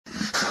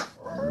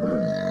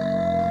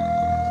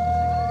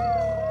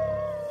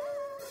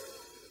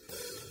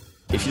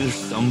If there's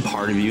some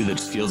part of you that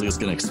just feels like it's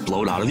going to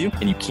explode out of you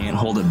and you can't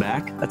hold it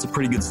back, that's a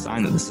pretty good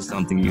sign that this is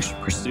something you should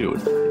pursue.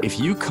 If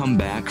you come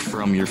back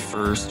from your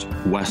first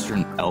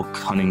Western elk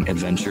hunting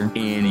adventure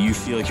and you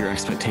feel like your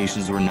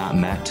expectations were not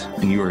met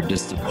and you are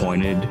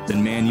disappointed,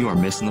 then man, you are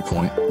missing the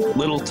point.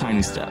 Little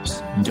tiny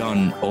steps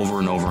done over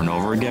and over and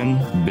over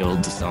again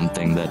build to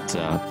something that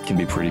can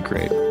be pretty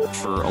great.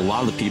 For a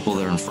lot of the people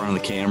that are in front of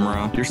the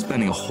camera, you're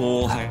spending a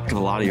whole heck of a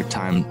lot of your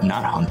time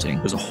not hunting.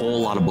 There's a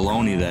whole lot of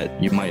baloney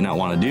that you might not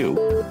want to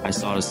do. I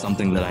saw it as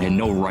something that I had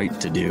no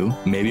right to do.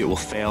 Maybe it will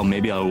fail.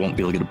 Maybe I won't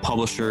be able to get a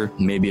publisher.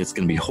 Maybe it's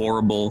going to be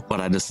horrible, but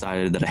I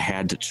decided that I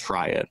had to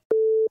try it.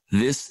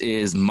 This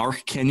is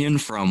Mark Kenyon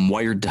from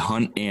Wired to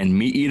Hunt and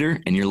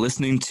MeatEater, and you're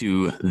listening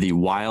to The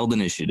Wild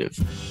Initiative.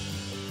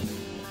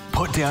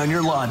 Put down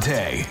your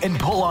latte and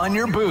pull on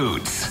your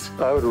boots.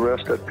 I would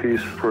rest at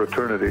peace for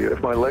eternity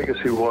if my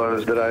legacy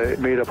was that I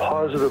made a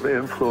positive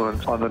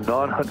influence on the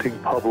non-hunting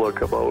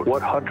public about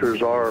what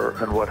hunters are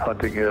and what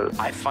hunting is.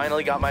 I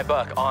finally got my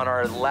buck on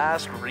our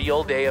last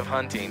real day of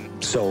hunting.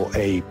 So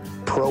a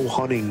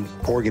pro-hunting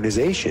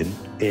organization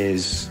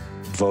is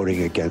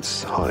voting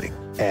against hunting.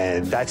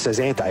 And that says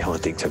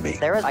anti-hunting to me.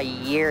 There was a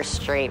year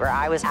straight where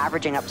I was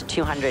averaging up to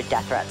 200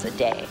 death threats a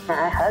day.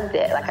 I hugged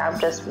it. Like I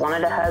just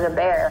wanted to hug a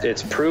bear.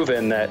 It's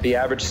proven that the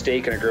average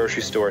steak in a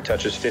grocery store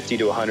touches 50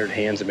 to 100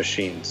 hands and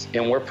machines.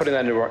 And we're putting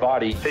that into our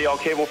body. Hey y'all,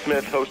 Cable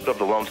Smith, host of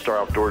the Lone Star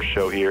Outdoors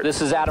show here.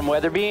 This is Adam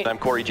Weatherby. I'm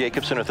Corey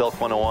Jacobson with Elk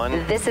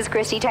 101. This is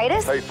Christy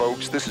Titus. Hey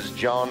folks, this is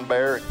John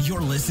Barrett.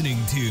 You're listening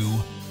to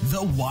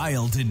The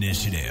Wild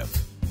Initiative.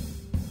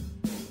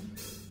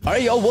 All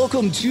right, y'all,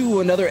 welcome to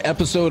another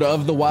episode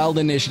of The Wild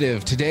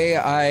Initiative. Today,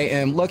 I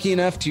am lucky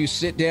enough to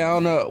sit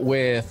down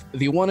with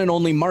the one and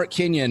only Mark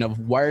Kenyon of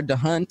Wired to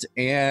Hunt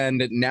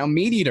and now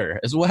MeatEater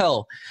as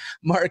well.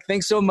 Mark,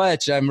 thanks so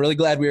much. I'm really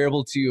glad we were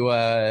able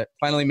to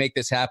finally make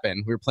this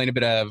happen. We were playing a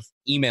bit of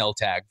email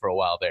tag for a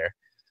while there.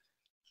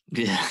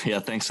 Yeah,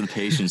 thanks for the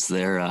patience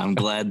there. I'm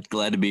glad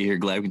to be here.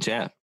 Glad we can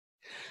chat.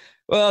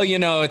 Well, you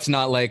know, it's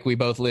not like we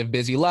both live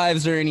busy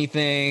lives or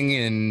anything,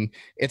 and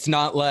it's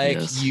not like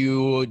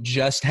you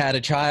just had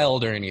a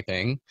child or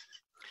anything.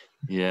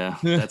 Yeah,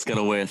 that's got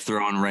a way of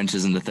throwing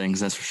wrenches into things,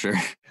 that's for sure.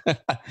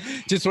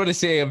 Just want to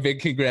say a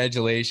big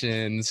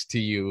congratulations to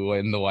you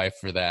and the wife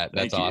for that.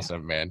 That's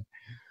awesome, man.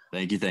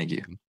 Thank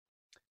you.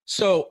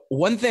 So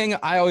one thing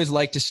I always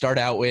like to start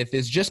out with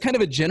is just kind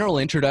of a general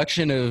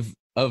introduction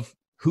of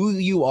who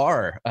you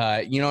are,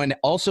 and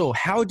also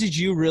how did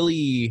you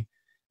really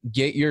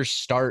get your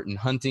start in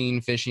hunting,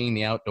 fishing,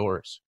 the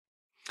outdoors?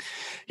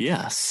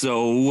 Yeah,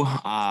 so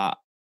I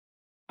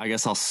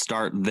guess I'll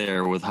start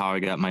there with how I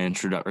got my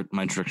introduction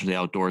to the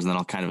outdoors, and then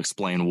I'll kind of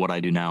explain what I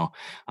do now.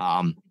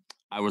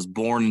 I was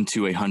born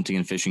into a hunting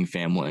and fishing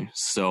family,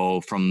 so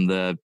from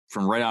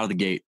right out of the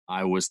gate,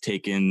 I was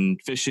taken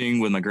fishing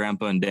with my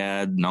grandpa and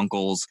dad and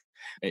uncles.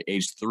 At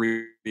age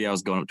 3, I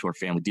was going up to our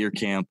family deer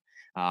camp.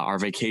 Our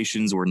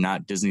vacations were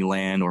not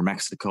Disneyland or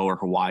Mexico or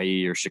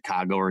Hawaii or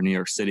Chicago or New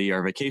York City.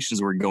 Our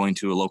vacations were going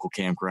to a local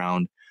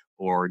campground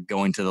or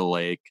going to the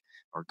lake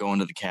or going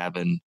to the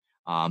cabin.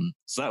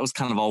 So that was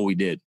kind of all we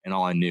did and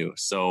all I knew.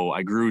 So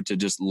I grew to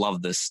just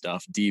love this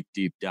stuff deep,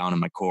 deep down in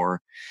my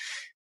core.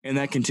 And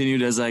that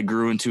continued as I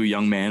grew into a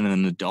young man and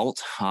an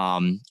adult,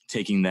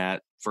 taking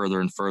that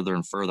further and further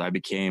and further. I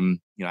became,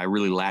 I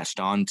really latched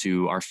on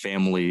to our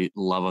family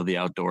love of the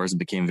outdoors and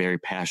became very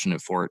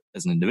passionate for it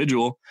as an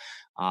individual.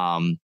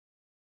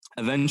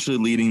 Eventually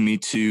leading me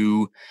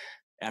to,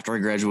 after I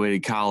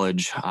graduated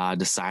college,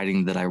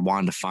 deciding that I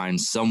wanted to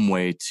find some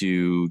way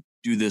to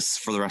do this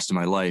for the rest of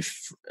my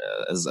life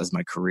as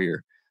my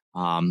career.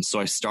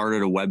 So I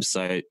started a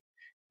website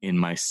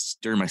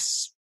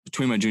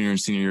between my junior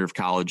and senior year of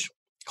college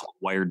called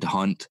Wired to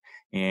Hunt.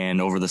 And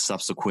over the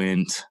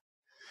subsequent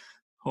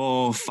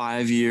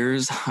 5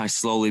 years, I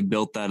slowly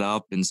built that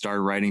up and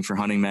started writing for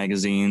hunting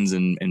magazines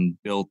and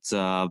built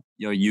a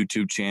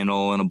YouTube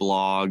channel and a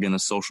blog and a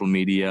social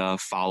media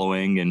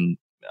following and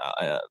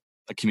a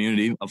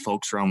community of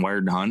folks around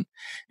Wired to Hunt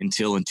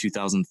until in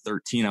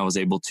 2013, I was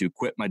able to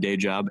quit my day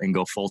job and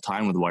go full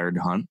time with Wired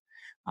to Hunt.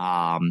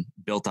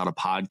 Built out a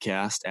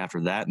podcast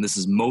after that. And this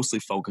is mostly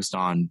focused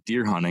on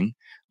deer hunting,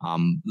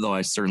 though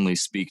I certainly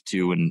speak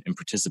to and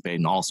participate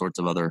in all sorts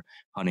of other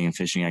hunting and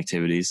fishing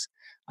activities.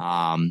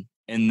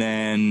 And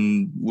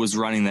then was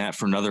running that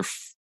for another,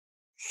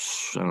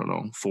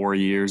 4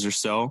 years or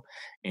so,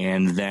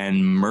 and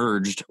then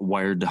merged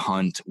Wired to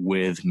Hunt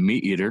with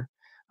MeatEater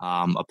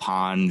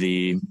upon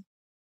the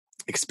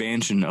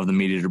expansion of the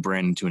MeatEater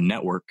brand into a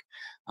network.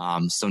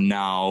 So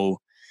now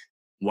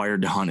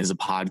Wired to Hunt is a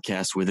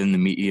podcast within the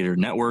MeatEater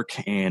network,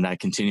 and I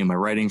continue my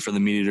writing for the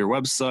MeatEater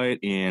website,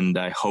 and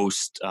I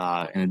host,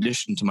 in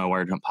addition to my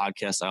Wired to Hunt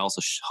podcast, I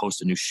also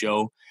host a new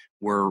show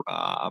we're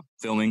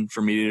filming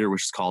for MeatEater,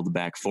 which is called The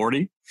Back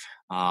 40.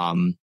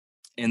 And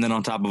then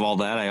on top of all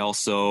that, I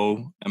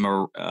also am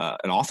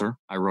an author.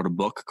 I wrote a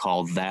book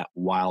called That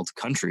Wild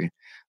Country.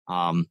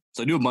 So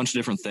I do a bunch of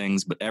different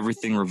things, but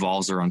everything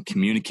revolves around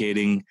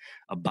communicating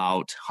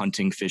about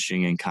hunting,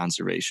 fishing, and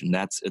conservation.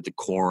 That's at the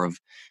core of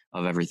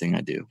everything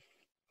I do.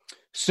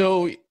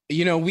 So,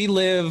 we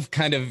live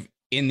kind of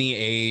in the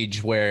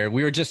age where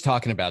we were just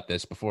talking about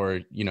this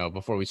before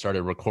we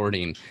started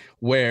recording,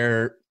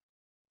 where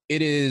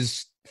it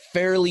is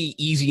fairly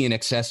easy and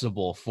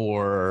accessible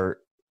for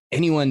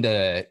anyone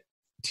to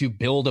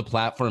build a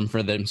platform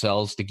for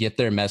themselves to get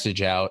their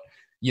message out.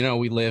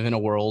 We live in a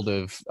world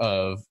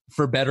of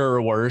for better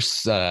or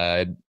worse,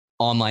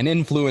 online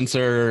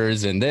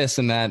influencers and this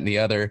and that and the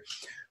other.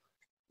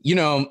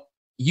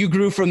 You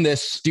grew from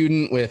this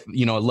student with,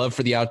 a love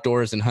for the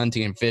outdoors and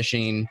hunting and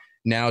fishing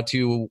now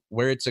to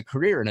where it's a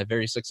career and a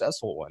very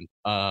successful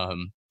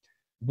one.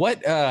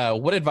 What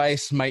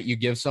advice might you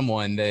give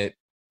someone that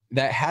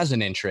has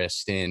an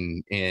interest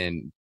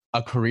in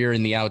a career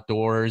in the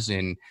outdoors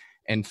and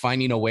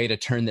finding a way to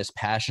turn this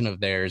passion of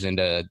theirs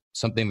into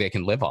something they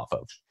can live off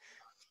of?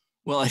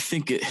 Well, I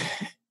think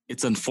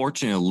it's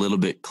unfortunately a little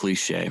bit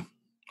cliche.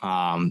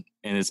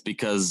 And it's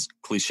because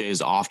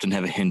cliches often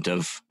have a hint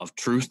of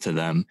truth to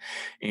them.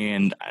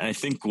 And I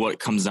think what it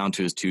comes down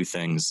to is two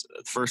things.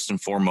 First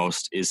and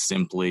foremost is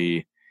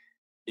simply,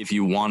 if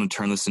you want to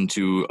turn this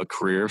into a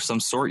career of some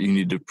sort, you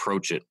need to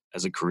approach it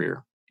as a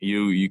career.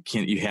 You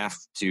have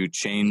to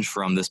change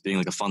from this being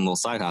like a fun little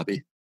side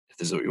hobby, if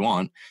this is what you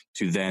want,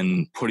 to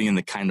then putting in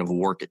the kind of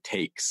work it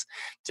takes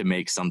to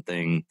make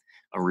something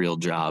a real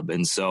job.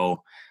 And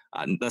so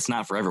that's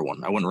not for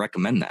everyone. I wouldn't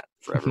recommend that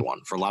for everyone.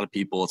 For a lot of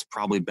people, it's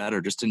probably better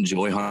just to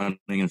enjoy hunting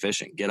and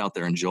fishing. Get out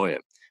there, enjoy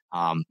it.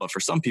 But for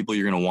some people,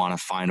 you're going to want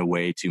to find a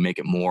way to make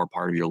it more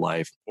part of your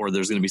life, or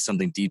there's going to be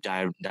something deep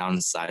down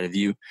inside of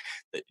you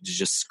that is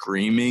just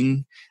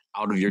screaming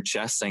out of your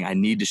chest saying, I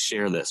need to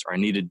share this, or I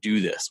need to do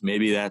this.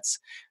 Maybe that's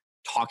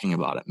talking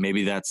about it.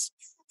 Maybe that's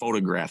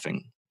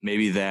photographing.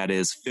 Maybe that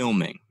is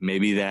filming.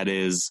 Maybe that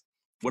is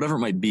whatever it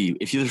might be.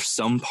 If there's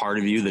some part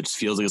of you that just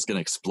feels like it's going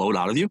to explode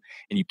out of you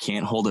and you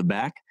can't hold it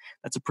back,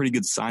 that's a pretty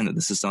good sign that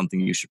this is something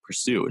you should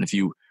pursue. And if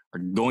you are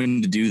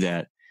going to do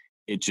that,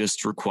 it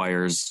just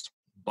requires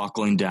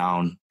buckling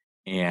down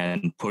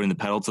and putting the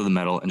pedal to the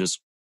metal and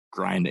just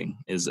grinding.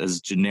 Is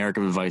as generic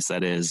of advice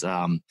that is.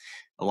 I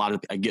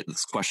get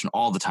this question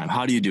all the time.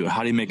 How do you do it?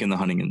 How do you make it in the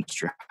hunting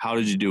industry? How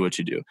did you do what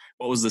you do?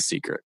 What was the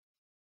secret?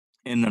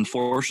 And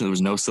unfortunately, there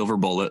was no silver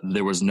bullet.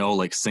 There was no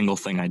like single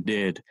thing I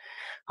did.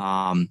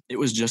 It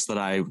was just that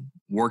I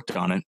worked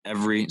on it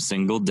every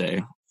single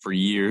day for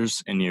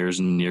years and years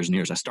and years and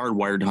years. I started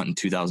Wired to Hunt in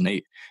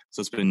 2008. So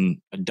it's been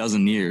a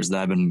dozen years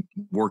that I've been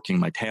working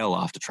my tail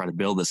off to try to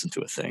build this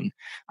into a thing.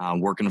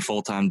 Working a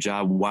full-time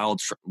job while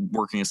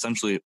working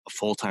essentially a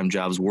full-time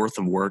job's worth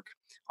of work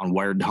on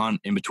Wired to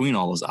Hunt in between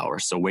all those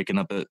hours. So waking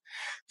up at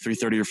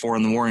 3:30 or 4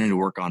 in the morning to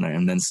work on it,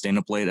 and then staying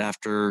up late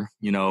after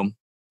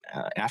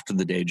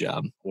the day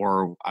job.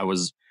 Or I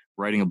was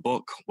writing a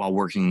book while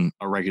working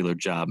a regular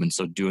job. And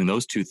so doing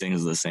those two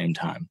things at the same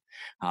time,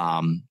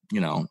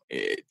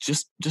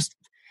 just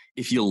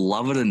if you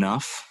love it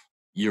enough,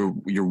 you're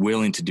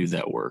willing to do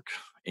that work.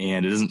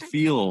 And it doesn't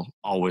feel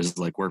always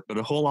like work, but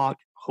a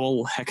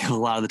whole heck of a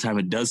lot of the time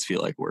it does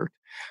feel like work.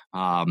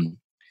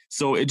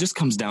 So it just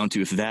comes down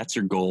to, if that's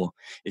your goal,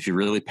 if you're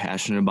really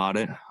passionate about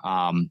it, you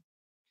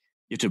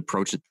have to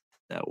approach it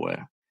that way.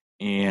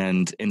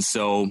 And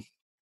so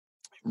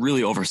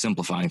really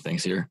oversimplifying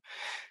things here,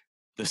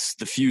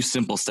 the few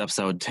simple steps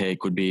I would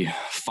take would be,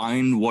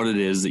 find what it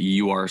is that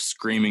you are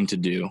screaming to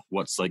do.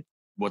 What's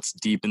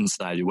deep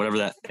inside you, whatever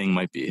that thing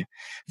might be.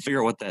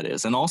 Figure out what that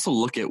is. And also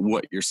look at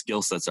what your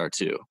skill sets are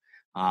too.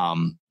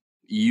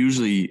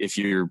 Usually if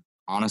you're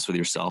honest with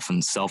yourself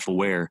and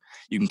self-aware,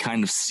 you can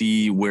kind of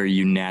see where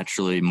you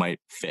naturally might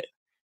fit,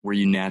 where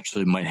you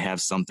naturally might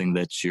have something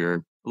that you're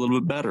a little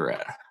bit better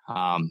at.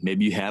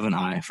 Maybe you have an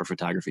eye for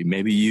photography.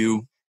 Maybe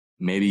you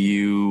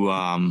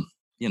are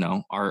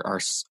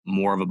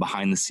more of a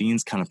behind the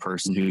scenes kind of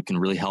person who can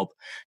really help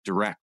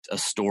direct a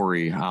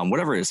story.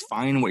 Whatever it is,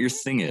 find what your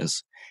thing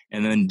is,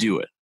 and then do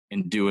it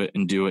and do it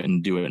and do it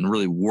and do it, and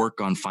really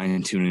work on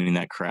fine tuning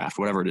that craft,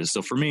 whatever it is.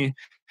 So for me,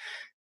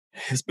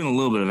 it's been a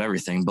little bit of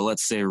everything, but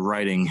let's say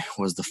writing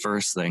was the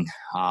first thing.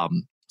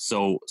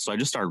 So I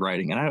just started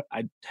writing, and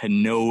I had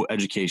no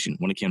education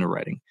when it came to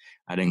writing.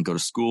 I didn't go to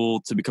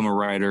school to become a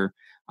writer.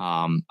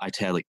 I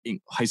had like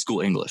high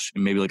school English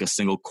and maybe like a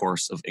single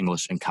course of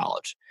English in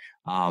college.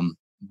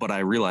 But I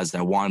realized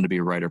I wanted to be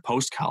a writer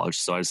post-college.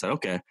 So I said,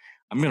 okay,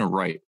 I'm going to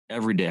write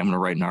every day. I'm going to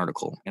write an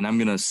article, and I'm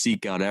going to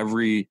seek out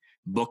every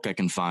book I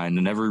can find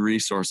and every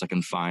resource I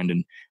can find.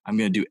 And I'm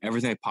going to do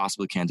everything I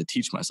possibly can to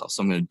teach myself.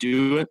 So I'm going to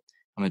do it.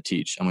 I'm going to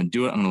teach. I'm going to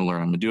do it. I'm going to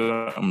learn. I'm going to do it.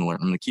 I'm going to learn.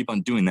 I'm going to keep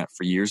on doing that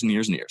for years and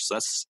years and years. So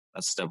that's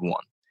step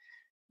one.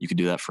 You could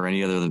do that for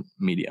any other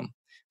medium.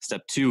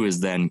 Step two is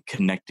then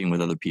connecting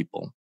with other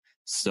people.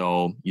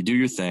 So you do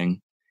your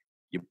thing,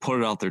 you put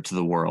it out there to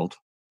the world,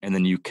 and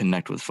then you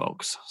connect with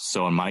folks.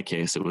 So in my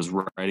case, it was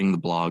writing the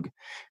blog,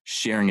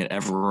 sharing it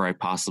everywhere I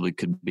possibly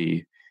could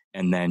be,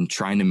 and then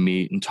trying to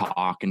meet and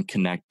talk and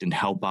connect and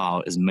help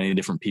out as many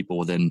different people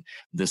within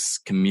this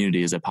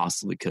community as I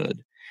possibly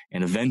could.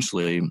 And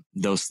eventually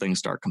those things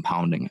start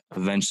compounding.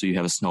 Eventually you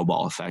have a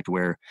snowball effect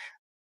where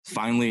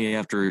finally,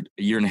 after a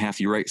year and a half,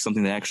 you write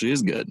something that actually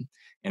is good.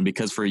 And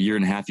because for a year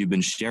and a half, you've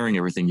been sharing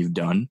everything you've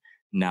done,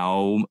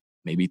 now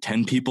maybe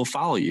 10 people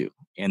follow you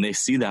and they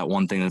see that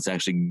one thing that's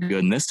actually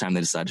good. And this time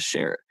they decide to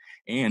share it.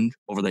 And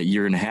over that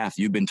year and a half,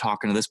 you've been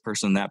talking to this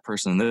person, that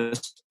person, and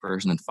this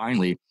person. And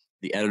finally,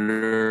 the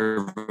editor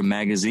of a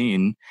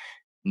magazine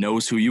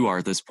knows who you are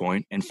at this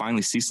point and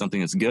finally sees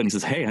something that's good. And he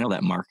says, hey, I know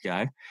that Mark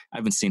guy.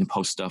 I've been seeing him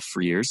post stuff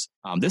for years.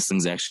 This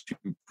thing's actually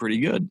pretty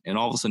good. And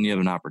all of a sudden you have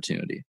an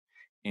opportunity.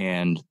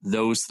 And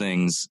those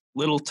things,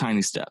 little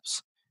tiny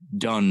steps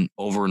done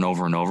over and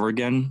over and over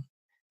again,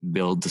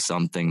 build to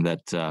something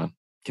that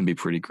can be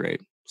pretty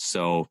great.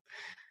 So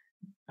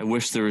I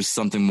wish there was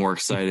something more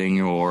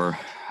exciting or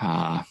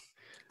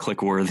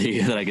click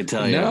worthy that I could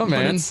tell you. No,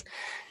 man. But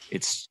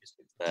it's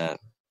that.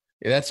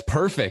 That's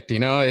perfect.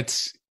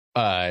 It's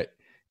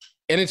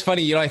and it's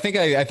funny, I think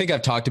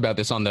I've talked about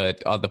this on the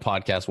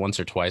podcast once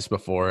or twice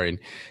before. And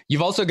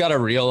you've also got to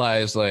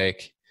realize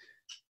like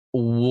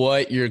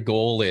what your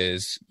goal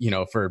is,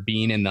 for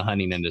being in the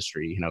hunting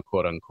industry,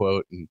 quote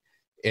unquote. And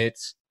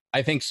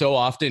I think so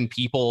often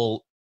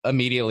people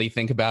immediately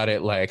think about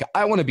it like,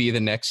 I want to be the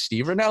next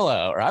Steve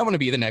Rinella, or I want to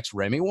be the next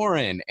Remy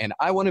Warren. And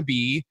I want to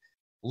be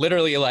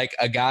literally like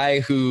a guy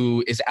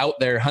who is out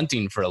there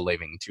hunting for a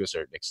living to a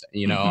certain extent.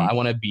 I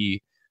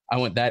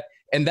want that.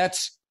 And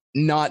that's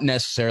not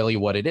necessarily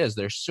what it is.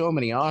 There's so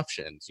many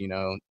options,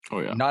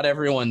 Not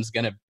everyone's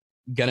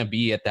gonna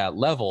be at that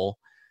level,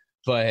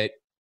 but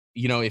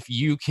if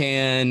you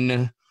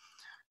can,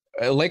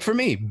 like for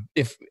me,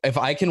 if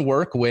I can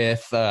work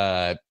with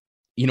a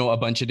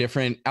bunch of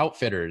different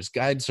outfitters,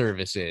 guide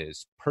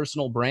services,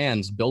 personal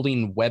brands,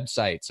 building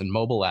websites and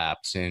mobile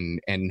apps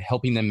and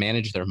helping them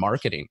manage their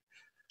marketing,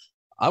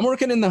 I'm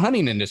working in the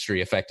hunting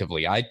industry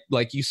effectively.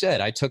 Like you said,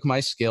 I took my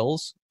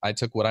skills, I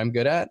took what I'm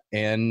good at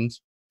and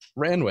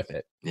ran with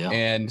it. Yeah.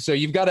 And so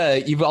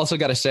you've also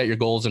got to set your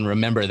goals and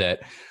remember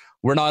that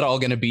we're not all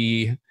going to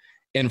be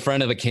in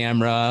front of the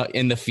camera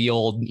in the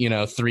field,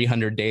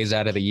 300 days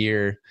out of the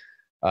year,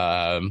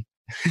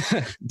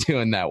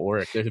 doing that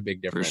work. There's a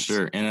big difference. For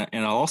sure. And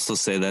I'll also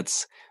say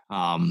that's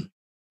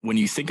when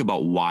you think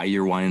about why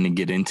you're wanting to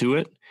get into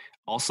it,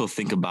 also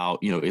think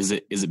about, is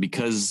it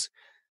because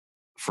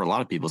for a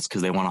lot of people, it's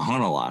because they want to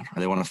hunt a lot or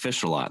they want to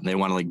fish a lot. And they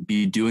want to like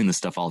be doing this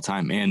stuff all the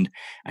time. And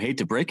I hate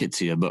to break it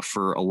to you, but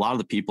for a lot of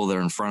the people that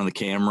are in front of the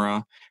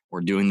camera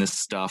or doing this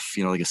stuff,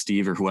 like a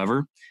Steve or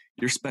whoever,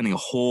 you're spending a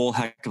whole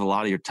heck of a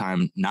lot of your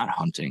time not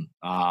hunting.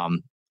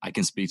 I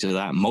can speak to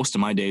that. Most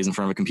of my days in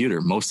front of a computer,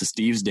 most of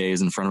Steve's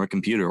days in front of a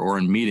computer or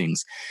in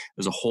meetings.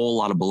 There's a whole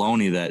lot of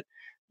baloney that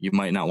you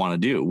might not want to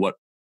do. What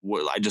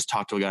I just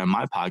talked to a guy on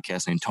my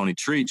podcast named Tony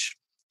Treach.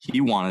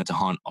 He wanted to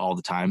hunt all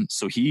the time.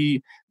 So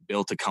he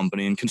built a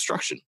company in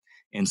construction.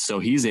 And so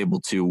he's able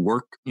to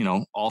work,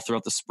 all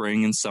throughout the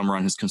spring and summer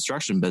on his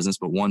construction business.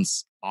 But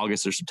once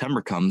August or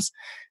September comes,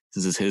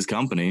 this is his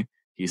company.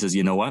 He says,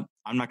 you know what?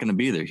 I'm not going to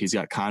be there. He's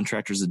got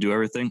contractors to do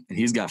everything. And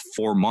he's got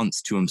 4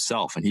 months to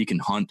himself and he can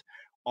hunt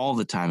all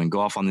the time and go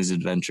off on these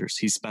adventures.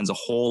 He spends a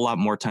whole lot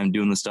more time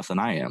doing this stuff than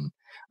I am.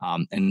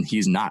 And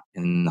he's not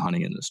in the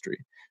hunting industry.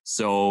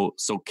 So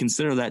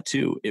consider that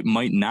too. It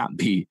might not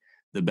be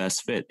the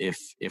best fit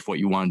if what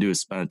you want to do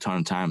is spend a ton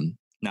of time.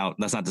 Now,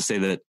 that's not to say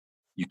that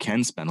you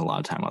can spend a lot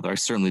of time out there. I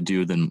certainly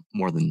do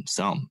more than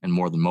some and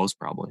more than most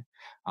probably.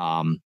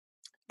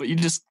 But you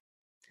just,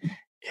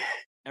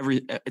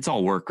 it's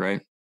all work,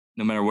 right?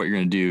 No matter what you're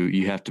going to do,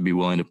 you have to be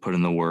willing to put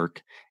in the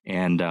work.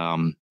 And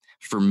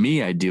for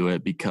me, I do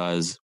it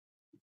because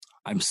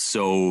I'm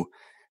so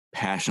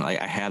passionate.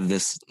 Like I have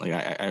this, like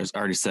I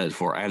already said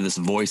before, I have this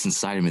voice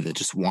inside of me that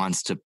just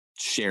wants to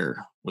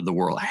share with the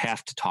world. I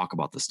have to talk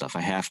about this stuff.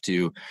 I have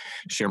to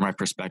share my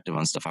perspective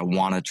on stuff. I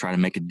want to try to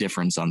make a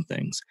difference on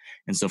things.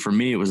 And so for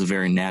me, it was a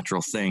very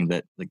natural thing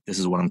that like, this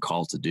is what I'm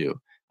called to do.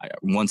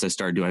 Once I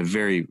started doing, I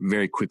very,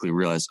 very quickly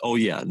realized, oh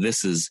yeah,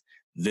 this is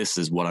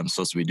what I'm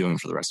supposed to be doing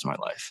for the rest of my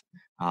life.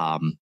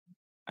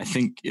 I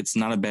think it's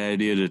not a bad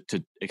idea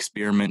to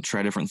experiment,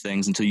 try different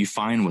things until you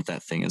find what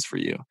that thing is for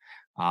you,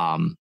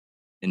 and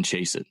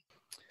chase it.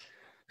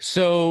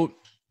 So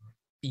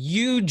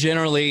you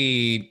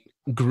generally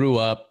grew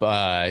up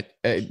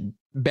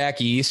back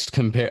east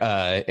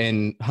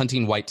in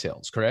hunting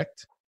whitetails,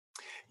 correct?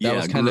 That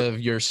was kind of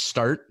your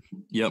start?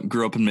 Yep.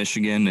 Grew up in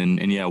Michigan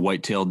and yeah,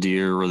 whitetail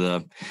deer were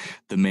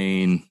the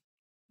main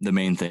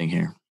thing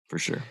here for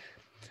sure.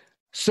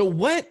 So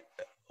what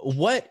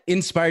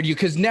inspired you?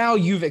 Because now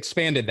you've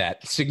expanded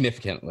that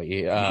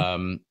significantly.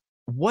 Mm-hmm.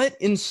 What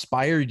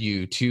inspired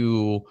you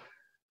to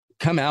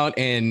come out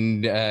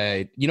and,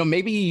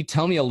 maybe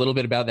tell me a little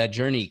bit about that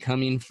journey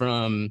coming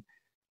from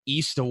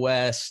east to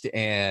west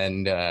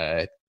and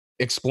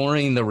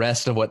exploring the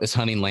rest of what this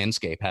hunting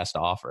landscape has to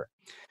offer?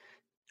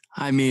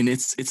 I mean,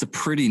 it's a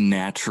pretty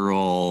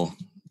natural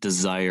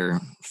desire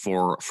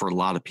for a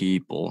lot of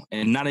people,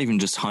 and not even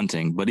just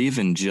hunting, but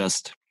even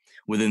just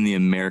within the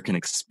American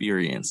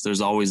experience.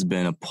 There's always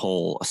been a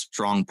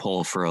strong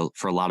pull for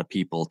a lot of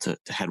people to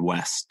head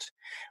west.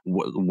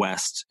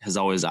 West has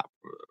always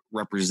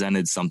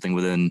represented something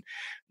within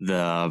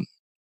the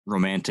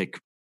romantic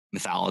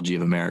mythology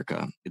of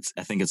America.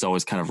 I think it's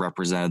always kind of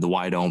represented the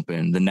wide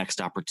open, the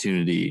next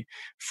opportunity,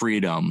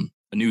 freedom,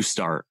 a new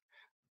start,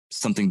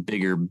 something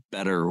bigger,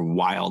 better,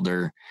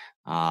 wilder.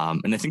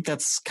 And I think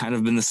that's kind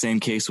of been the same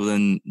case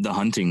within the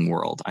hunting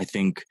world. I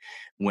think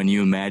when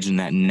you imagine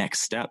that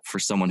next step for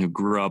someone who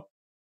grew up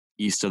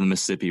east of the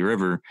Mississippi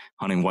River,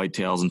 hunting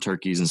whitetails and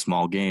turkeys and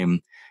small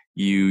game,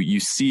 you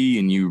see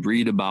and you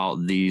read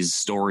about these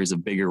stories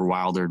of bigger,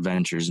 wilder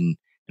adventures. And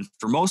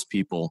for most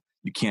people,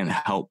 you can't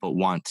help but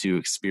want to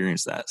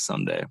experience that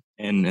someday.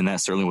 And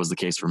that certainly was the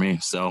case for me.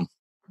 So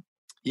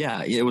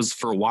yeah, it was,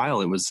 for a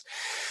while, it was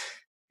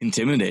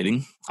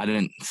intimidating. I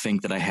didn't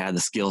think that I had the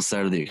skill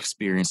set or the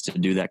experience to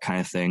do that kind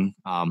of thing.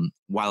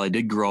 While I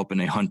did grow up in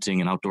a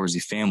hunting and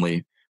outdoorsy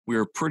family, we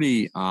were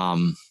pretty,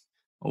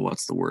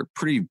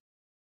 pretty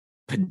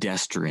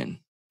pedestrian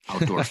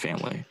outdoor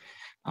family.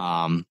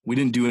 We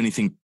didn't do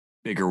anything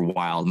big or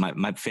wild.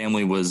 My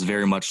family was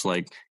very much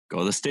like, go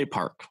to the state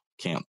park,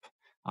 camp,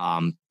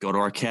 go to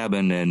our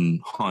cabin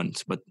and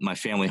hunt. But my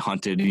family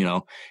hunted, we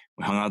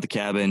hung out at the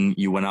cabin.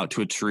 You went out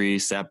to a tree,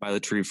 sat by the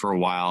tree for a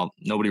while.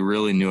 Nobody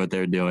really knew what they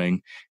were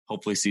doing.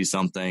 Hopefully see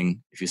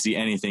something. If you see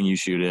anything, you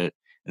shoot it,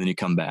 and then you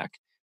come back.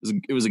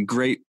 It was a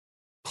great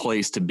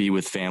place to be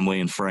with family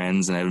and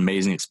friends, and I had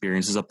amazing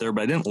experiences up there,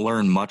 but I didn't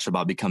learn much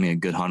about becoming a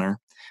good hunter.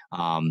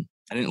 I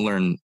didn't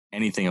learn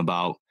anything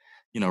about,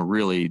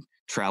 really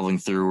traveling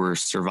through or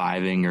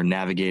surviving or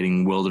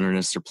navigating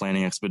wilderness or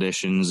planning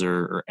expeditions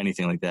or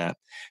anything like that.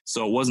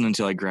 So it wasn't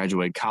until I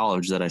graduated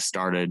college that I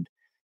started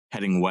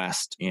heading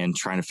west and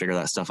trying to figure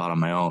that stuff out on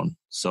my own.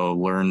 So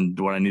learned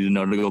what I needed to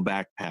know to go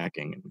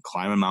backpacking and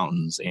climbing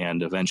mountains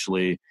and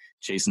eventually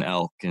chasing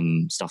elk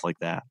and stuff like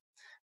that.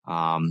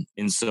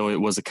 And so it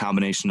was a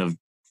combination of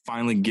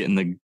finally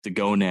getting the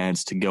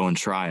gonads to go and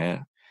try it.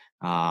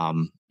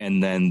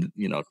 And then,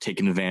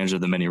 taking advantage of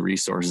the many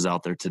resources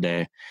out there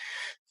today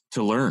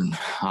to learn,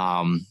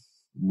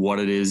 what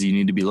it is you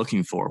need to be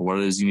looking for, what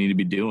it is you need to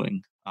be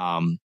doing.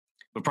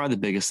 But probably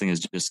the biggest thing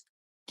is just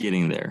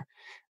getting there.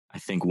 I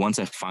think once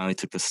I finally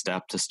took the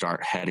step to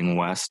start heading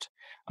west,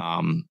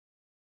 the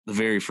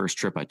very first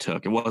trip I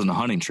took, it wasn't a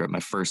hunting trip. My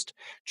first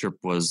trip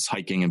was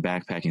hiking and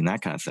backpacking,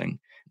 that kind of thing.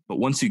 But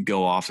once you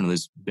go off into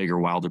these bigger,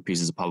 wilder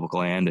pieces of public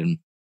land and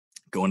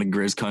go into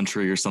Grizz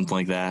country or something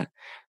like that,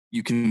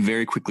 you can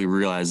very quickly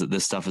realize that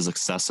this stuff is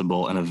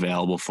accessible and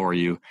available for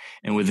you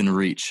and within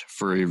reach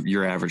for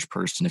your average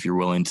person if you're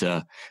willing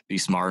to be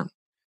smart,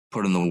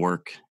 put in the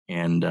work,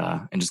 and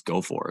just go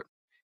for it.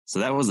 So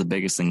that was the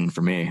biggest thing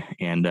for me.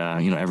 And,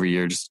 every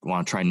year just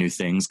want to try new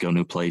things, go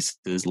new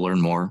places, learn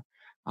more.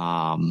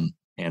 And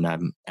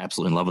I'm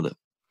absolutely in love with it.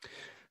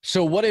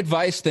 So what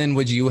advice then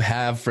would you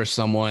have for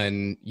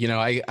someone?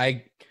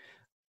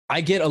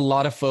 I get a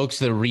lot of folks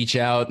that reach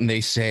out and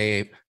they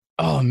say,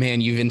 oh man,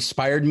 you've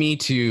inspired me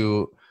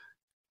to,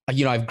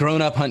 I've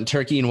grown up hunting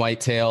turkey and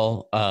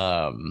whitetail.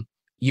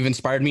 You've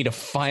inspired me to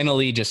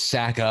finally just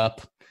sack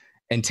up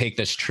and take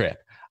this trip.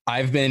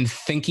 I've been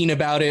thinking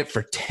about it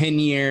for 10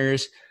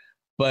 years,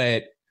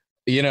 but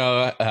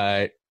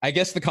I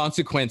guess the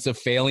consequence of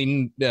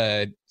failing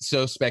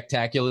so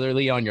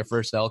spectacularly on your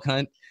first elk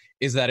hunt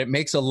is that it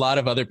makes a lot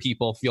of other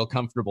people feel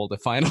comfortable to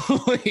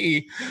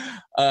finally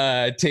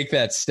take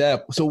that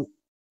step. So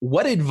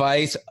what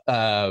advice,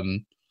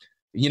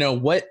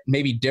 what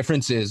maybe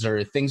differences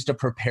or things to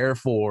prepare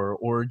for,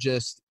 or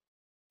just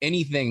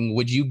anything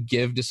would you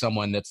give to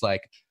someone that's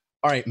like,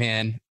 all right,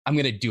 man, I'm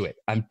going to do it.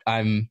 I'm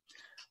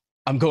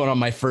going on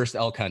my first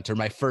elk hunt or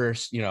my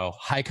first,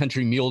 high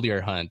country mule deer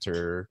hunt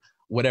or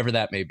whatever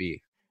that may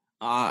be.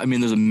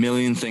 There's a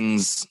million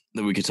things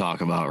that we could talk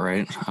about,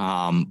 right?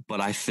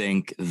 But I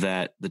think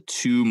that the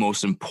two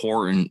most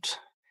important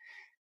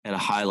at a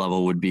high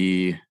level would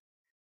be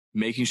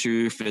making sure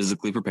you're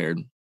physically prepared,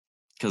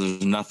 because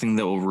there's nothing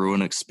that will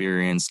ruin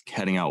experience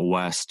heading out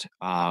west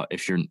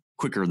if you're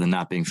quicker than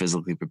not being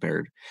physically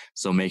prepared.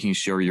 So making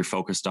sure you're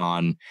focused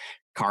on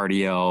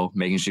cardio,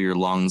 making sure your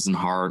lungs and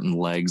heart and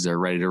legs are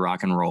ready to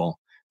rock and roll,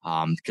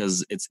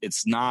 because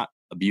it's not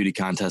a beauty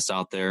contest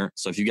out there.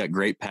 So if you got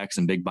great pecs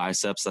and big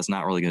biceps, that's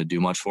not really going to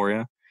do much for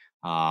you.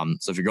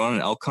 So if you're going on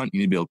an elk hunt, you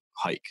need to be able to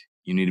hike.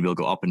 You need to be able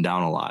to go up and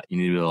down a lot. You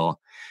need to be able to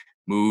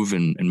move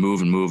and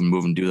move and move and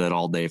move and do that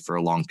all day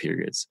for long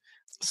periods.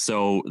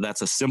 So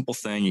that's a simple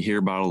thing. You hear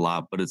about it a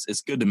lot, but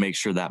it's good to make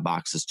sure that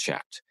box is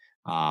checked.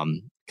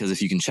 Because if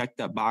you can check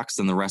that box,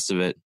 then the rest of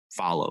it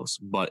follows.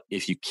 But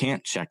if you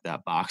can't check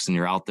that box and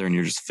you're out there and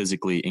you're just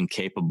physically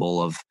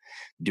incapable of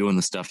doing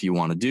the stuff you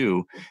want to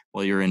do,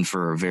 well, you're in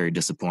for a very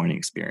disappointing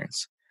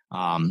experience.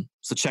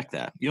 So check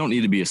that. You don't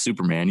need to be a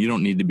Superman. You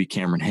don't need to be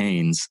Cameron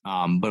Haynes,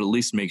 but at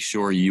least make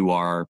sure you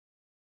are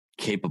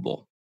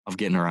capable of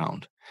getting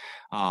around.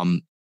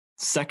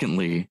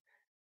 Secondly,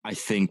 I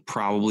think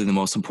probably the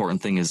most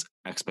important thing is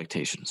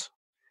expectations.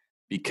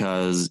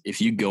 Because if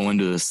you go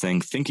into this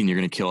thing thinking you're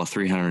going to kill a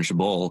 300-inch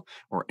bull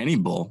or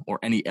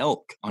any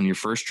elk on your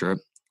first trip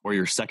or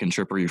your second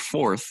trip or your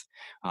fourth,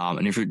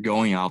 and if you're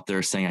going out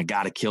there saying, I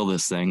got to kill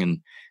this thing, and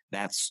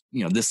that's,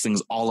 this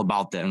thing's all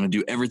about that. I'm going to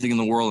do everything in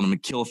the world and I'm going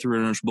to kill a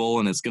 300-inch bull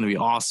and it's going to be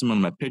awesome.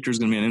 And my picture's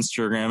going to be on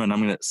Instagram and I'm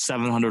going to get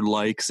 700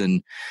 likes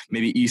and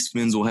maybe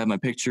Eastman's will have my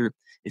picture.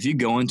 If you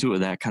go into it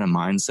with that kind of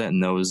mindset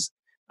and those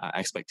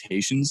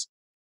expectations,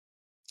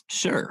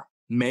 sure,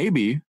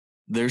 maybe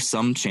there's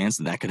some chance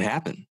that could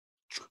happen.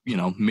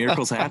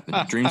 Miracles happen,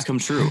 dreams come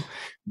true,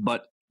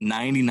 but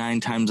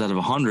 99 times out of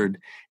 100,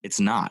 it's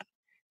not.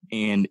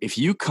 And if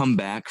you come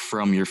back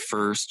from your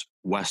first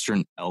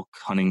Western elk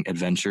hunting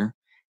adventure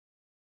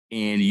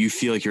and you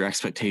feel like your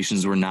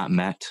expectations were not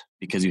met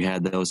because you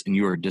had those and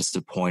you are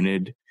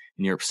disappointed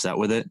and you're upset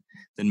with it,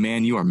 then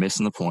man, you are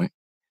missing the point.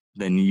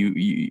 Then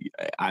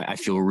I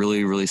feel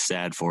really, really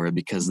sad for it,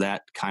 because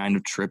that kind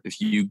of trip, if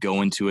you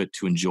go into it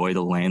to enjoy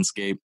the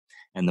landscape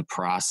and the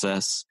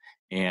process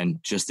and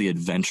just the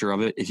adventure of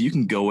it, if you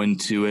can go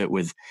into it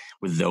with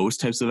those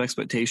types of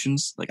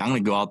expectations, like I'm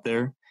going to go out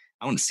there,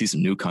 I want to see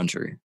some new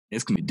country.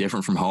 It's going to be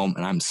different from home,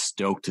 and I'm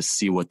stoked to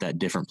see what that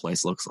different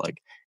place looks like.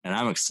 And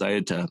I'm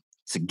excited to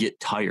get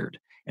tired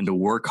and to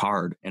work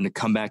hard and to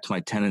come back to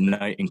my tent at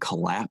night and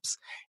collapse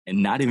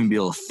and not even be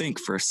able to think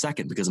for a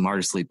second because I'm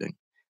already sleeping.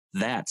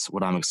 That's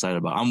what I'm excited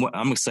about.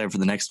 I'm excited for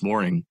the next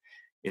morning.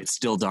 It's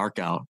still dark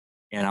out,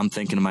 and I'm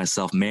thinking to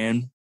myself,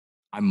 man,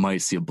 I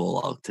might see a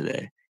bull elk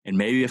today. And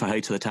maybe if I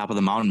hike to the top of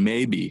the mountain,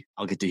 maybe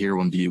I'll get to hear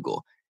one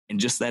bugle. And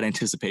just that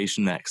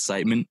anticipation, that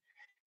excitement,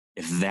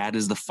 if that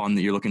is the fun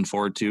that you're looking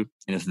forward to,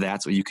 and if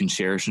that's what you can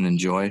cherish and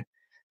enjoy,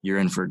 you're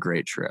in for a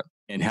great trip.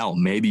 And hell,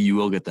 maybe you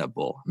will get that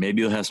bull.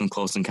 Maybe you'll have some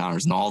close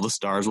encounters and all the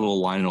stars will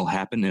align and it'll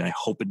happen. And I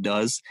hope it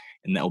does.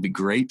 And that will be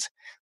great.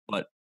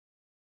 But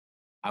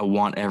I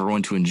want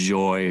everyone to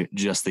enjoy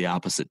just the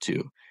opposite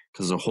too,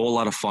 because there's a whole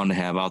lot of fun to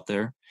have out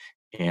there.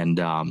 And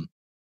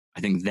I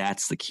think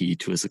that's the key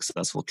to a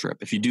successful trip.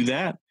 If you do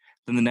that,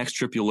 then the next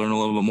trip you'll learn a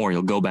little bit more.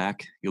 You'll go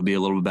back, you'll be a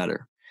little bit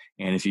better.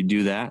 And if you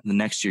do that, the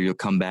next year you'll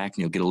come back and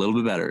you'll get a little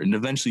bit better. And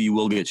eventually you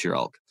will get your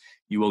elk.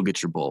 You will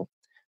get your bull.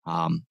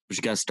 But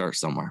you got to start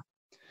somewhere.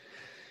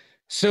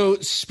 So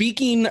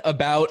speaking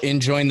about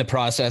enjoying the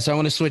process, I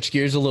want to switch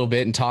gears a little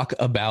bit and talk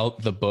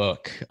about the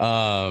book.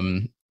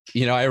 I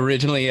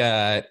originally,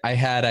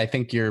 I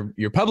think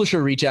your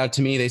publisher reach out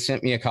to me. They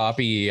sent me a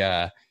copy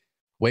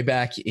way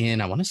back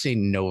in, I want to say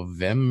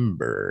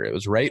November. It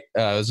was it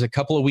was a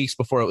couple of weeks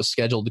before it was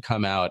scheduled to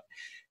come out.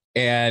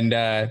 And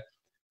I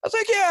was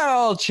like, yeah,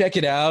 I'll check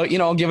it out.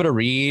 I'll give it a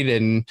read.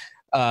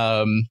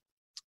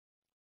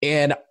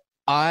 And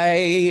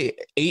I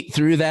ate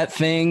through that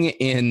thing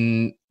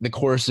in the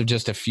course of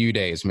just a few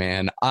days,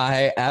 man.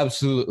 I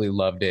absolutely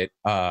loved it.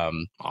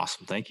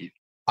 Awesome. Thank you.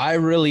 I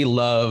really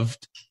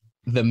loved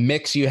the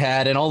mix you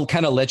had, and I'll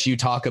kind of let you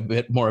talk a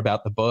bit more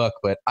about the book,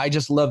 but I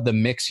just love the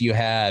mix you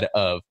had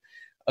of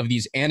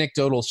these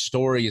anecdotal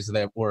stories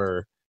that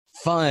were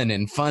fun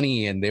and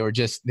funny, and they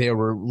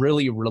were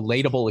really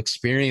relatable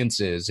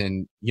experiences.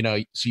 And,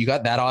 so you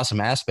got that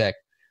awesome aspect,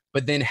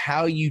 but then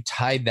how you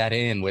tied that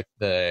in with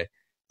the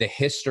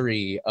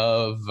history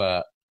of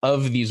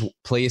these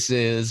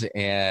places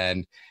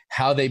and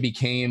how they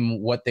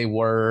became what they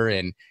were.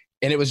 And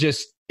it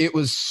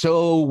was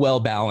so well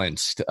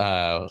balanced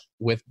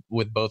with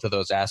both of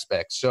those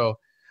aspects. So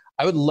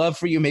I would love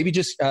for you maybe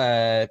just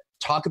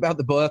talk about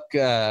the book,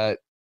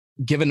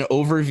 give an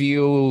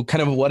overview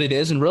kind of what it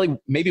is and really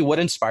maybe what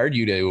inspired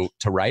you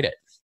to write it.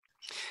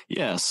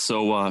 Yeah.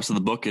 So the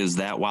book is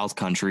That Wild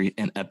Country,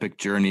 an epic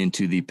journey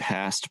into the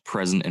past,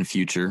 present, and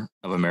future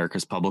of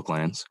America's public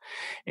lands.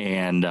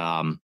 And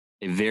a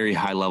very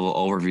high level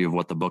overview of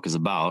what the book is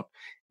about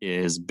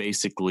is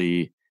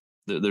basically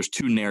there's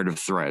two narrative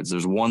threads.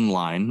 There's one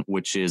line,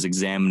 which is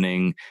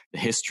examining the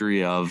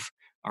history of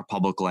our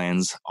public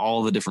lands,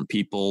 all the different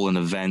people and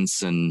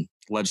events and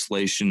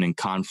legislation and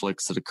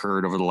conflicts that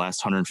occurred over the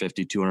last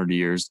 150, 200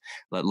 years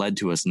that led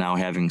to us now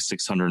having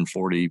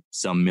 640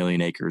 some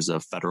million acres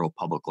of federal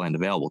public land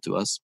available to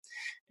us,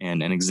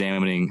 and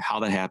examining how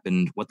that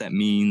happened, what that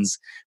means,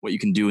 what you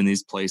can do in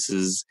these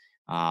places,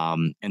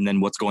 and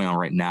then what's going on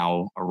right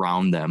now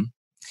around them.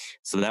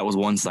 So that was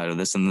one side of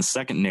this. And the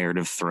second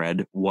narrative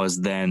thread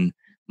was then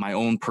my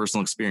own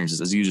personal experiences,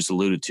 as you just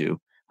alluded to.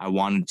 I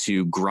wanted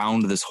to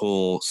ground this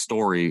whole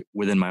story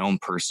within my own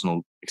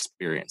personal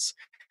experience.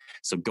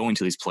 So going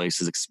to these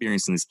places,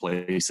 experiencing these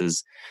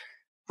places,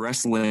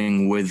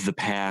 wrestling with the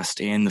past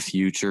and the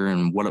future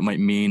and what it might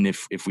mean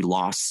if we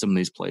lost some of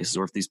these places,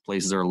 or if these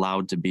places are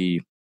allowed to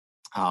be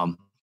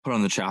put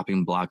on the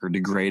chopping block or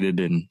degraded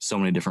in so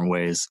many different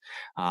ways.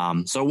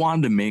 So I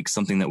wanted to make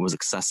something that was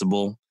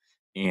accessible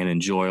and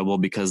enjoyable,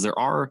 because there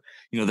are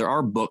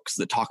books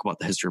that talk about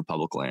the history of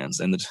public lands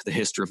and the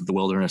history of the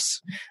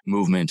wilderness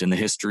movement and the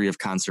history of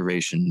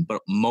conservation.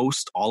 But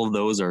all of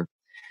those are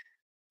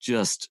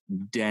just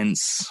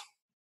dense,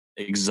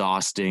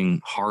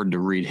 exhausting, hard to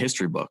read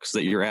history books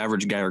that your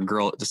average guy or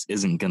girl just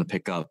isn't going to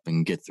pick up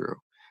and get through.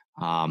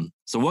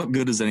 So what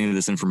good is any of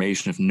this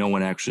information if no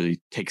one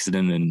actually takes it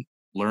in and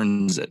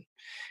learns it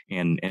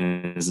and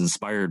is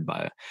inspired by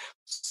it?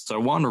 So I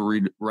want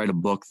to write a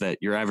book that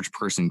your average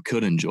person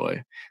could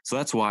enjoy. So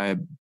that's why I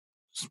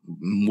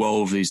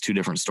wove these two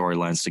different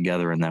storylines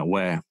together in that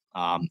way.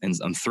 And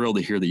I'm thrilled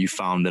to hear that you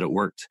found that it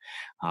worked.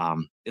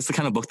 It's the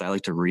kind of book that I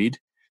like to read.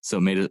 So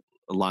it made it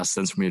a lot of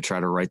sense for me to try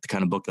to write the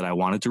kind of book that I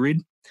wanted to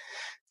read.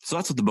 So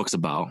that's what the book's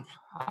about.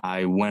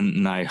 I went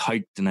and I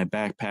hiked and I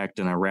backpacked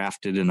and I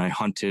rafted and I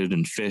hunted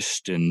and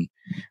fished and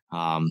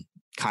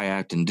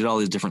kayaked and did all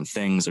these different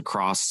things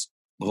across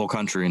the whole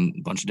country in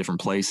a bunch of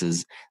different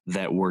places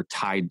that were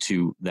tied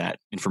to that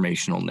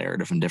informational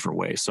narrative in different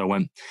ways. So I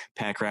went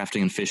pack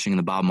rafting and fishing in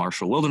the Bob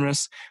Marshall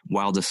Wilderness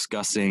while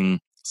discussing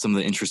some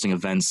of the interesting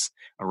events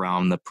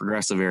around the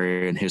progressive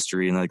area in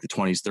history in like the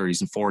 20s,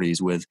 30s, and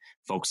 40s with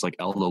folks like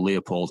Aldo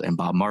Leopold and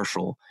Bob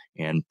Marshall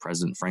and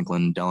President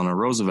Franklin Delano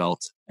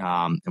Roosevelt,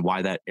 and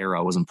why that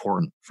era was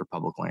important for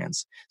public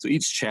lands. So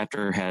each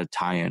chapter had a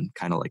tie-in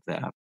kind of like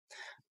that.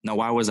 Now,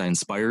 why was I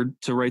inspired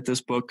to write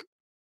this book?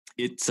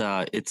 It's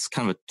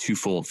kind of a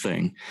twofold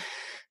thing.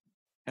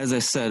 As I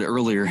said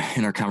earlier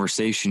in our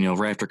conversation,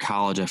 right after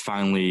college, I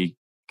finally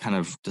kind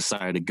of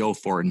decided to go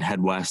for it and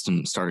head west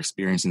and start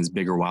experiencing these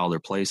bigger, wilder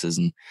places,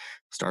 and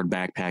started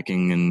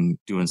backpacking and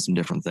doing some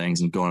different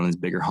things and going on these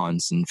bigger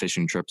hunts and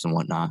fishing trips and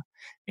whatnot.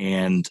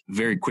 And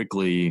very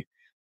quickly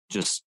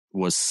just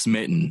was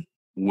smitten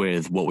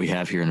with what we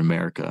have here in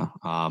America.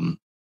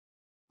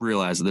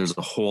 Realized that there's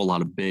a whole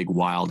lot of big,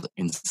 wild,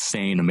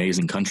 insane,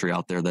 amazing country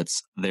out there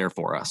that's there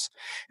for us.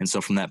 And so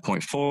from that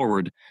point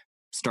forward,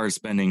 started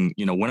spending,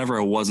 whenever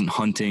I wasn't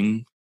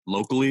hunting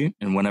locally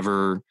and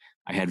whenever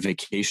I had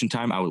vacation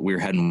time, we were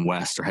heading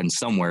west or heading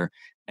somewhere.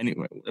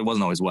 Anyway, it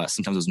wasn't always west.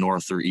 Sometimes it was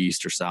north or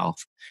east or south.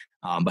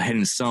 But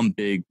heading to some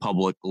big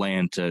public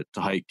land to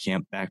hike,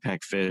 camp,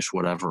 backpack, fish,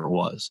 whatever it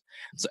was.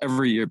 So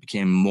every year it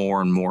became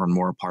more and more and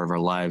more a part of our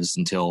lives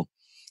until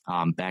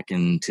back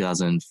in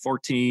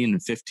 2014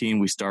 and 15,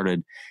 we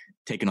started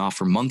taking off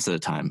for months at a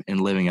time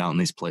and living out in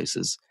these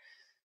places.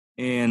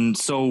 And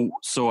so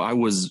I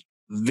was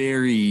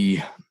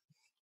very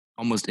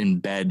almost in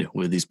bed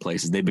with these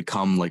places. They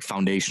become like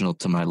foundational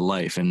to my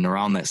life. And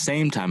around that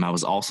same time, I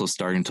was also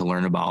starting to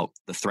learn about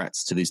the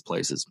threats to these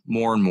places,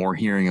 more and more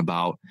hearing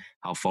about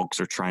how folks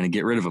are trying to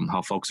get rid of them,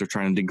 how folks are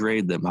trying to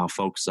degrade them, how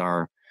folks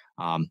are,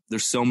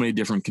 there's so many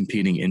different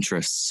competing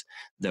interests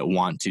that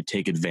want to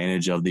take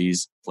advantage of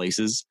these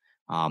places,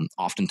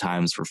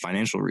 oftentimes for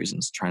financial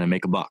reasons, trying to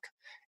make a buck.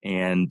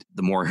 And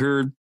the more I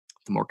heard,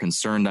 the more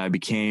concerned I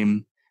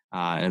became,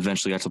 and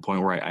eventually got to the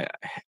point where I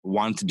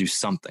wanted to do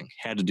something,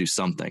 had to do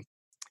something.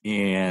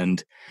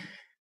 And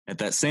at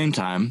that same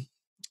time,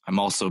 I'm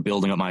also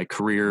building up my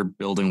career,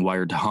 building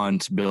Wired to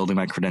Hunt, building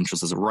my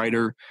credentials as a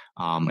writer.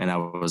 And I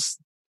was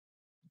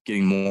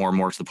getting more and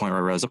more to the point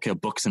where I realized, okay, a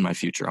book's in my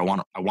future. I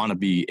want to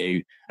be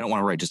I don't want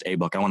to write just a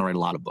book. I want to write a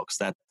lot of books.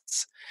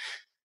 That's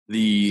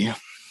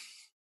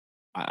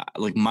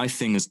like my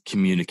thing is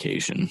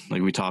communication.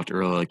 Like we talked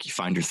earlier, like you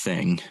find your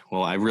thing.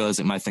 Well, I realized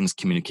that my thing is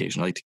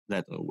communication. Like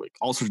that, like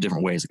all sorts of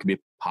different ways. It could be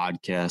a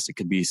podcast. It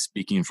could be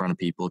speaking in front of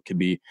people. It could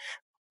be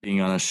being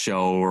on a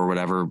show or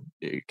whatever.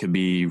 It could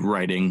be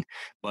writing.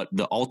 But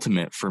the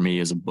ultimate for me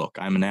is a book.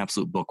 I'm an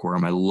absolute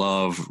bookworm. I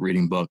love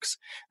reading books.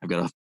 I've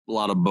got a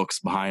lot of books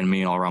behind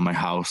me all around my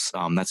house.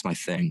 That's my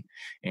thing.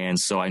 And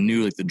so I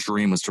knew like the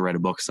dream was to write a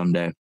book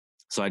someday.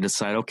 So I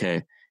decided,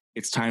 okay,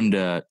 it's time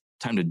to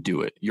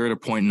do it. You're at a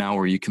point now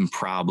where you can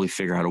probably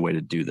figure out a way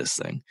to do this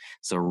thing.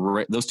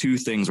 So those two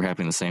things were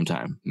happening at the same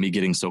time. Me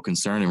getting so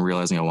concerned and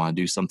realizing I want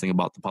to do something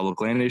about the public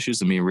land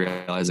issues, and me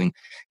realizing,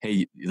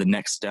 hey, the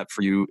next step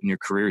for you in your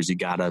career is you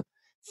got to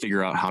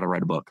figure out how to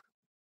write a book.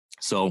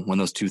 So when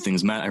those two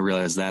things met, I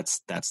realized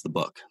that's the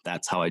book.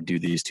 That's how I do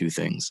these two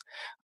things.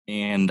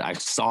 And I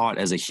saw it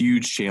as a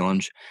huge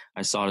challenge.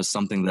 I saw it as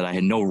something that I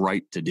had no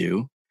right to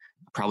do.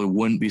 Probably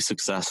wouldn't be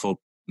successful.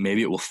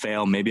 Maybe it will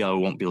fail. Maybe I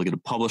won't be able to get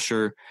a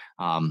publisher.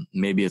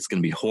 Maybe it's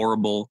going to be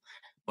horrible.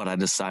 But I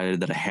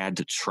decided that I had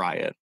to try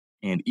it.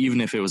 And even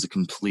if it was a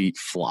complete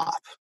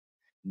flop,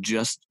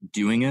 just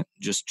doing it,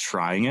 just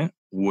trying it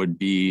would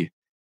be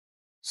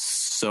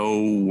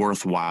so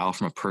worthwhile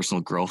from a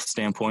personal growth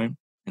standpoint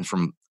and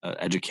from an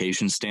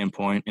education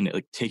standpoint. And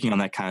like taking on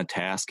that kind of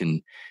task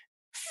and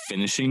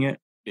finishing it,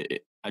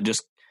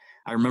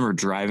 I remember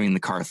driving in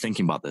the car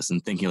thinking about this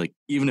and thinking like,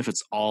 even if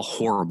it's all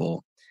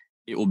horrible,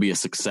 it will be a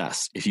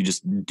success if you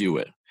just do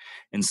it.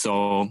 And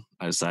so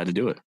I decided to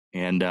do it.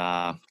 And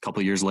a couple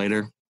of years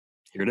later,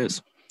 here it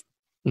is.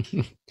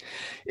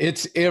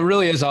 It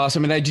really is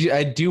awesome. And I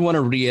do want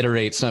to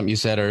reiterate something you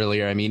said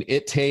earlier. I mean,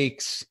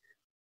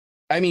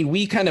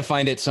 we kind of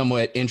find it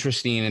somewhat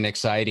interesting and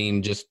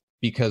exciting just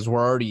because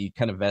we're already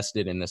kind of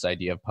vested in this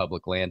idea of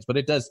public lands, but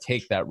it does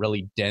take that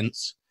really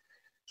dense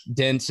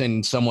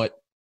and somewhat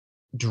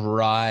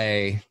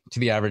dry to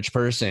the average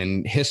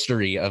person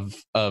history of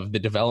the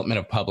development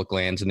of public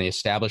lands and the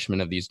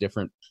establishment of these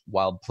different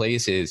wild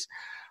places.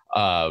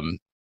 And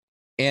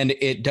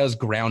it does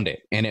ground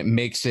it and it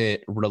makes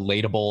it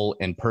relatable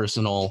and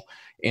personal.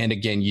 And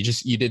again,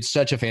 you did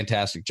such a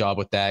fantastic job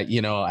with that.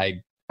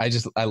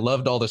 I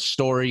loved all the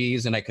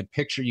stories and I could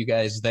picture you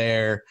guys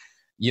there,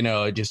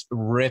 just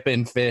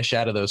ripping fish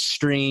out of those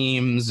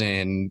streams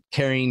and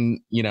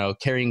carrying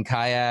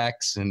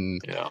kayaks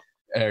and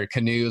or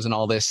canoes and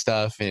all this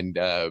stuff. And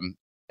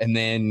And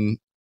then,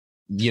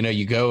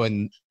 you go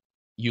and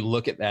you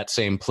look at that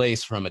same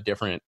place from a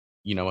different,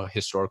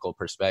 historical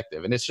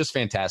perspective. And it's just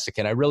fantastic.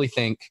 And I really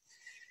think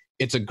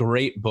it's a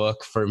great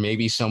book for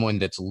maybe someone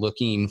that's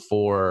looking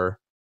for,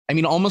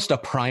 almost a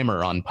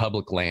primer on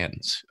public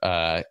lands.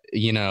 Yeah.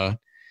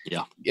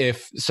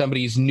 If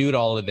somebody's new to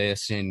all of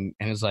this and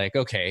is like,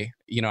 okay,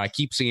 I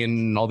keep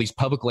seeing all these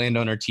public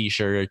landowner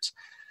t-shirts.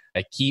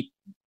 I keep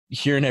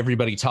hearing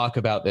everybody talk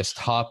about this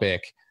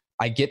topic.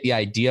 I get the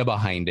idea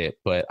behind it,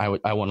 but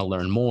I want to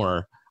learn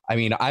more.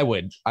 I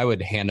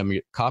would hand them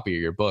a copy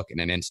of your book in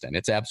an instant.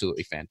 It's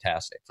absolutely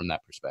fantastic from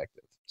that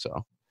perspective.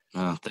 So,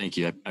 thank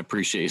you. I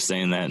appreciate you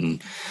saying that.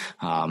 And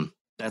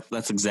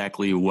that's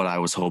exactly what I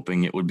was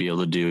hoping it would be able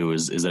to do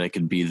is that it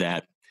could be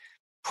that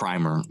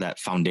primer, that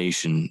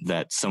foundation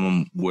that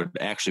someone would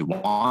actually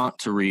want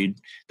to read,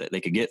 that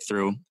they could get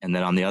through. And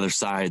then on the other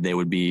side, they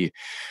would be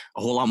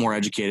a whole lot more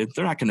educated.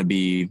 They're not going to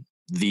be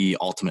the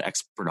ultimate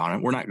expert on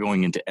it. We're not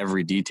going into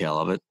every detail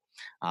of it.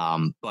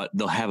 But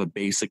they'll have a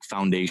basic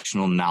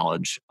foundational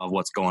knowledge of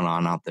what's going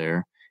on out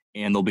there,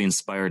 and they'll be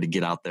inspired to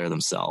get out there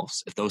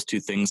themselves. If those two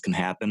things can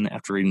happen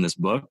after reading this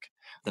book,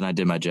 then I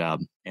did my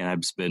job. And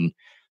I've just been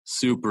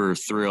super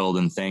thrilled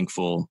and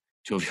thankful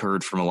to have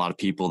heard from a lot of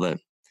people that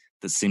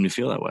seem to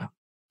feel that way.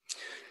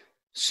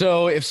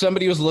 So if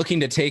somebody was looking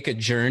to take a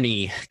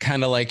journey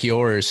kind of like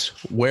yours,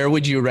 where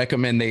would you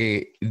recommend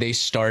they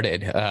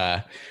started?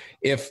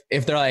 If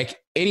they're like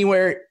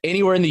anywhere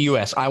in the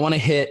US, I want to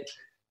hit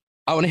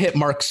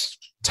Mark's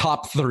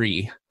top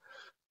 3.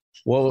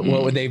 What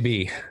would they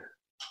be?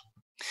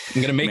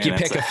 I'm going to make you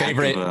pick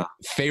a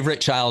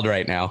favorite child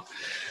right now.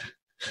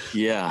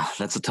 Yeah,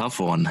 that's a tough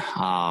one.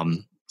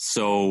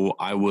 So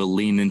I will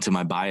lean into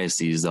my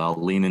biases.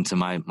 I'll lean into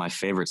my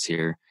favorites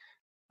here.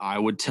 I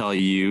would tell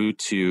you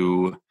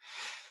to,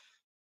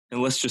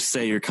 and let's just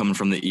say you're coming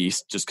from the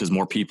east, just because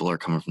more people are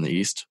coming from the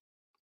east,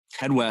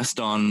 head west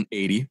on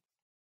 80.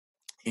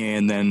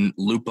 And then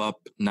loop up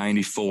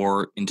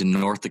 94 into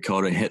North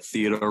Dakota, hit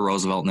Theodore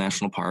Roosevelt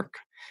National Park,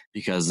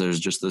 because there's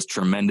just this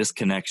tremendous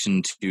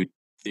connection to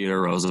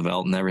Theodore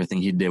Roosevelt and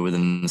everything he did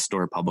within the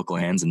historic public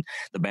lands. And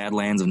the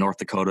Badlands of North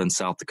Dakota and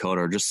South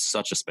Dakota are just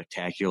such a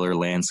spectacular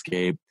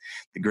landscape.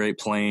 The Great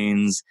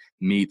Plains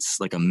meets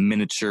like a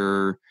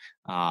miniature,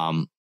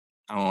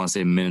 I don't want to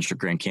say miniature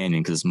Grand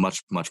Canyon because it's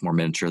much, much more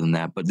miniature than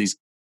that, but these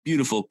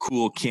beautiful,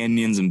 cool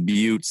canyons and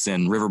buttes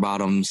and river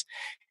bottoms.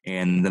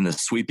 And then the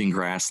sweeping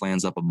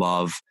grasslands up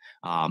above,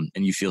 and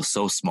you feel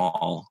so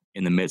small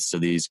in the midst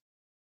of these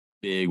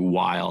big,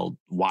 wild,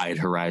 wide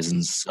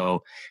horizons.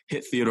 So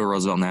hit Theodore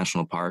Roosevelt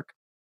National Park,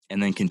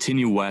 and then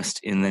continue west,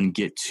 and then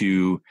get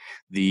to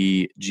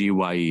the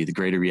GYE, the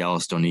Greater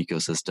Yellowstone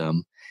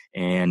Ecosystem,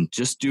 and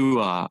just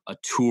do a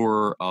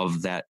tour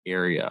of that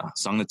area.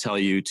 So I'm going to tell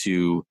you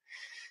to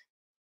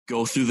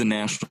go through the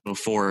national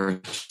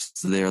forest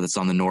there that's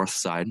on the north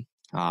side.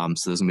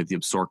 So there's going to be the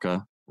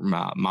Absaroka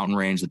mountain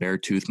range, the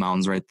Beartooth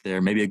Mountains right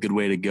there. Maybe a good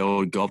way to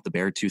go up the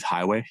Beartooth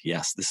Highway.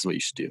 Yes, this is what you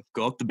should do.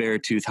 Go up the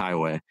Beartooth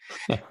Highway,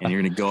 and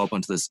you're going to go up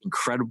onto this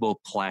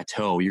incredible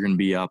plateau. You're going to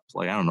be up,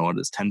 like, I don't know what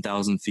it is,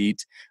 10,000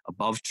 feet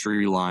above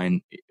tree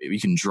line. You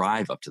can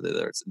drive up to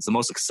there. It's the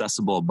most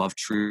accessible above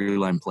tree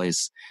line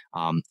place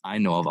I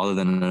know of, other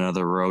than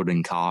another road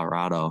in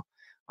Colorado.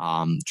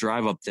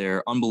 Drive up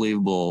there.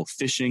 Unbelievable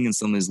fishing in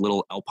some of these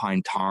little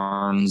alpine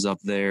tarns up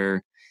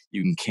there.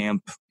 You can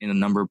camp in a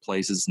number of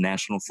places,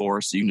 national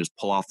forest. So you can just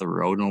pull off the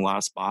road in a lot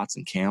of spots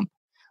and camp.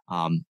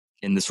 And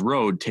this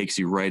road takes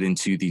you right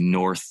into the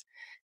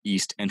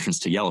northeast entrance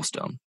to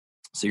Yellowstone.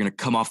 So you're going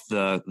to come off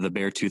the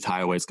Beartooth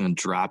Highway. It's going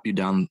to drop you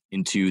down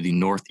into the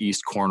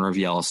northeast corner of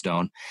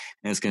Yellowstone,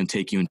 and it's going to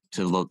take you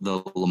into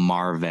the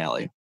Lamar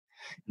Valley.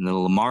 And the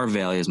Lamar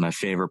Valley is my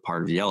favorite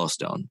part of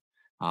Yellowstone.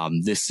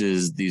 This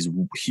is these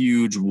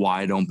huge,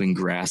 wide open,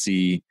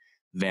 grassy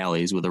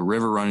valleys with a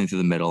river running through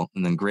the middle,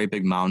 and then great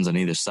big mountains on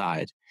either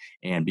side.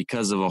 And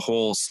because of a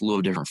whole slew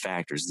of different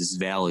factors, these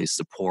valleys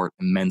support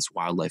immense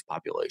wildlife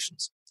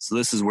populations. So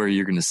this is where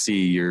you're going to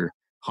see your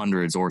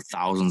hundreds or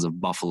thousands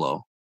of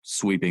buffalo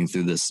sweeping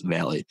through this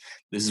valley.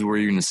 This is where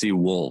you're going to see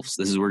wolves.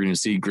 This is where you're going to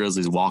see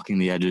grizzlies walking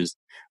the edges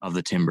of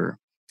the timber.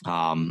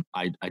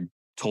 I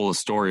told a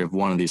story of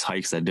one of these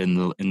hikes I did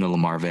in the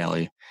Lamar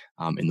Valley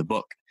in the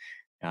book.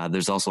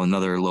 There's also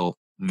another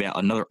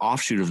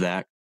offshoot of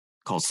that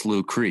called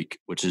Slough Creek,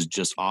 which is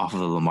just off of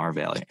the Lamar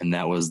Valley. And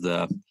that was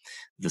the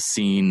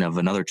scene of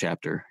another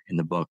chapter in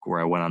the book where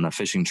I went on a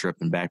fishing trip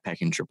and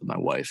backpacking trip with my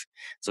wife.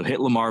 So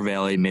hit Lamar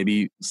Valley,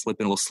 maybe slip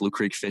in a little Slough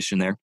Creek fish in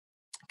there,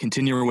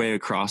 continue our way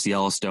across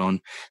Yellowstone,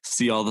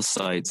 see all the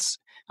sights.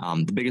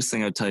 The biggest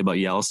thing I'd tell you about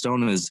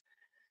Yellowstone is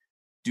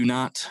do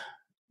not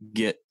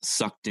get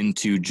sucked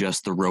into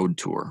just the road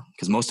tour,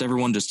 because most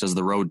everyone just does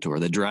the road tour.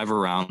 They drive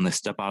around, they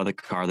step out of the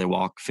car, they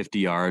walk 50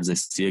 yards, they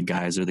see a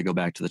geyser, they go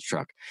back to the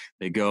truck.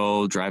 They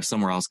go drive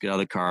somewhere else, get out of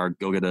the car,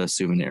 go get a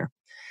souvenir.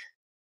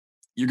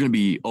 You're going to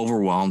be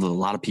overwhelmed with a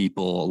lot of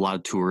people, a lot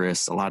of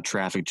tourists, a lot of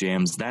traffic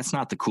jams. That's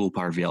not the cool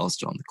part of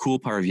Yellowstone. The cool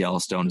part of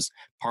Yellowstone is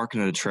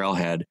parking at a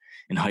trailhead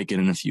and hiking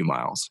in a few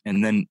miles.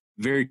 And then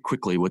very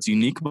quickly, what's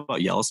unique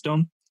about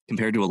Yellowstone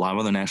compared to a lot of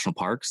other national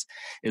parks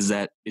is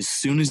that as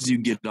soon as you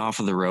get off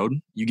of the road,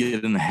 you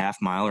get in a half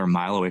mile or a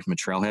mile away from a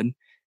trailhead,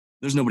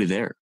 there's nobody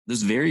there.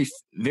 There's very,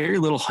 very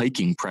little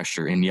hiking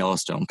pressure in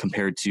Yellowstone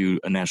compared to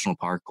a national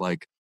park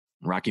like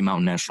Rocky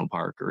Mountain National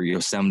Park or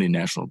Yosemite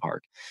National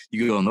Park.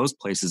 You go in those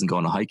places and go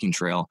on a hiking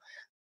trail.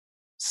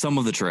 Some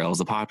of the trails,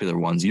 the popular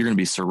ones, you're going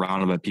to be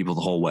surrounded by people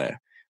the whole way.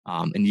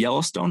 In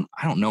Yellowstone,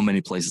 I don't know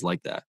many places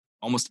like that.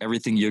 Almost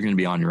everything you're going to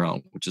be on your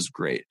own, which is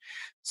great.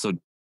 So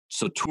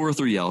tour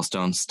through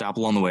Yellowstone, stop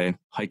along the way,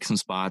 hike some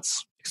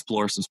spots,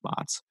 explore some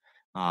spots,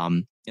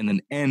 and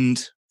then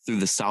end through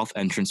the south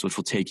entrance, which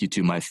will take you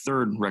to my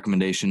third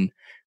recommendation,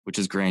 which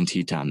is Grand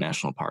Teton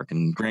National Park.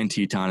 And Grand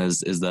Teton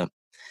is the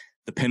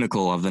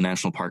pinnacle of the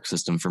national park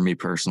system for me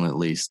personally, at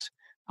least.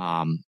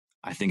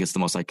 I think it's the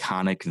most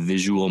iconic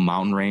visual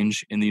mountain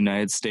range in the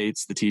United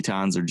States. The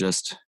Tetons are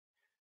just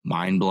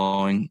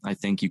mind-blowing. I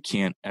think you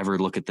can't ever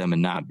look at them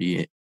and not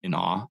be in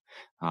awe.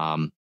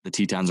 The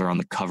Tetons are on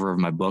the cover of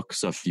my book,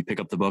 so if you pick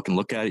up the book and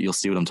look at it, you'll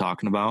see what I'm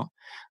talking about.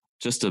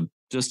 Just a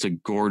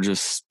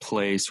gorgeous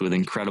place with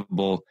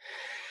incredible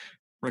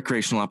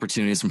recreational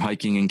opportunities, from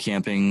hiking and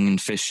camping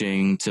and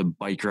fishing to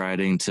bike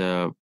riding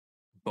to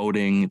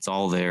boating. It's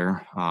all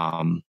there.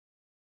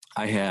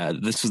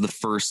 This was the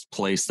first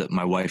place that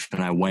my wife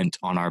and I went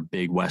on our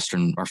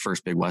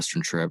first big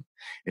Western trip.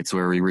 It's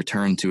where we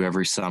returned to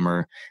every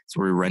summer. It's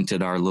where we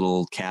rented our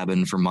little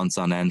cabin for months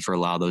on end for a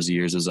lot of those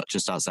years. It was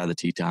just outside the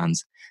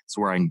Tetons. It's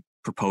where I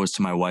proposed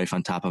to my wife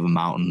on top of a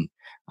mountain.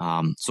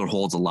 So it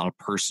holds a lot of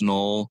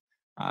personal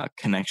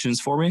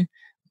connections for me,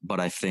 but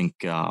I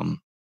think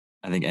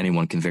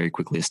anyone can very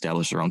quickly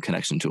establish their own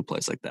connection to a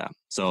place like that.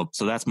 So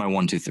that's my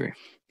 1, 2, 3.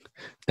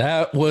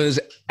 That was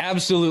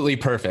absolutely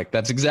perfect.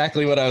 That's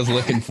exactly what I was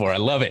looking for. I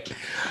love it.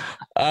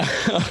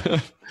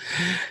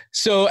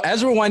 So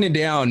as we're winding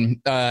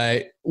down,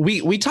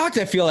 we talked,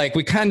 I feel like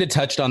we kind of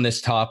touched on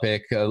this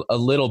topic a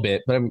little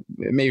bit, but I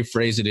may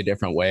phrase it a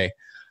different way.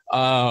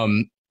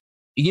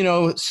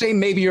 Say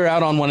maybe you're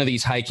out on one of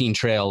these hiking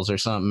trails or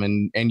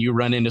something and you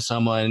run into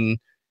someone,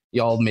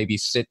 y'all maybe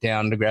sit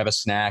down to grab a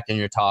snack and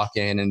you're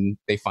talking and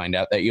they find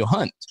out that you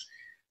hunt.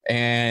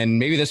 And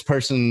maybe this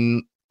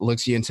person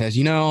looks at you and says,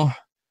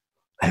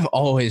 I've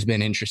always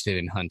been interested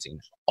in hunting.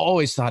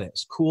 Always thought it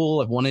was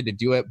cool. I've wanted to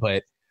do it,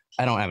 but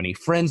I don't have any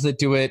friends that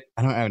do it.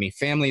 I don't have any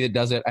family that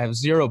does it. I have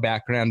zero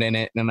background in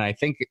it. And I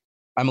think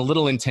I'm a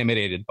little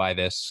intimidated by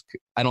this.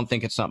 I don't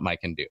think it's something I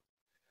can do.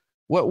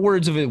 What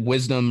words of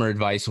wisdom or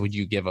advice would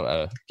you give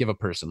a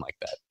person like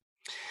that?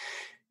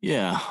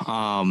 Yeah.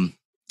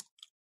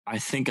 I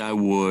think I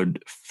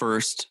would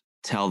first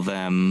tell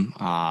them,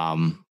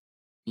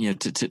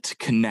 to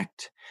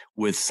connect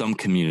with some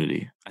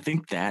community. I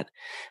think that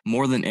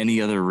more than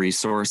any other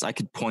resource, I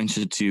could point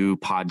you to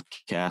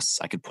podcasts.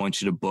 I could point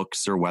you to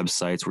books or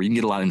websites where you can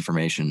get a lot of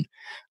information.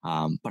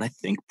 But I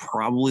think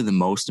probably the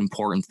most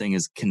important thing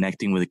is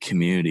connecting with a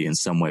community in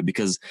some way,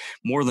 because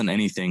more than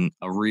anything,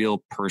 a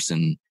real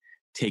person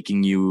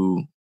taking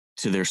you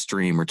to their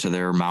stream or to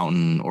their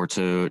mountain or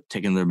to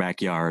taking their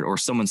backyard, or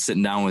someone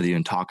sitting down with you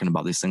and talking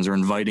about these things, or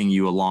inviting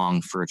you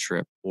along for a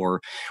trip,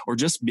 or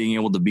just being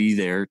able to be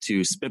there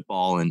to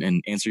spitball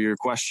and answer your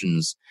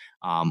questions,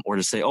 or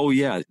to say, oh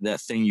yeah,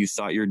 that thing you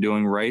thought you're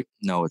doing right,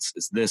 no,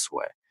 it's this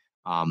way.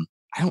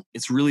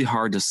 It's really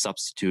hard to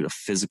substitute a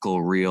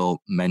physical,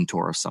 real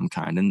mentor of some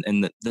kind.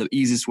 And the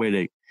easiest way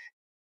to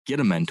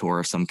get a mentor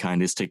of some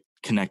kind is to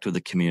connect with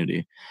the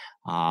community.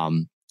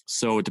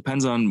 So it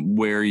depends on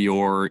where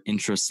your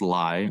interests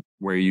lie,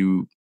 where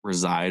you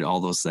reside, all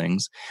those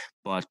things.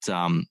 But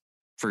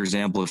for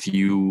example, if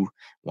you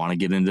want to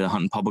get into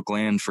hunting public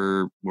land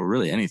for, well,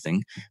 really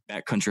anything,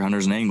 backcountry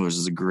hunters and anglers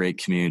is a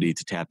great community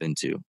to tap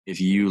into. If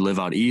you live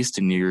out east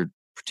and you're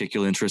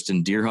particular interest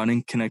in deer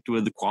hunting, connect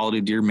with the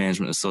Quality Deer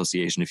Management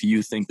Association. If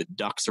you think that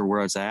ducks are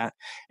where it's at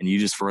and you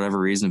just for whatever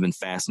reason have been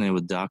fascinated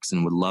with ducks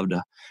and would love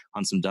to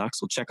hunt some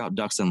ducks, well, check out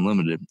Ducks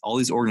Unlimited. All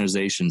these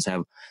organizations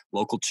have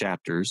local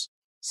chapters,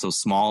 so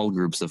small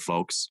groups of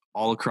folks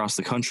all across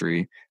the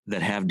country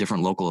that have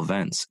different local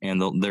events,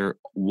 and they're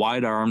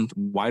wide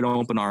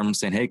open arms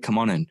saying, hey, come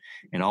on in.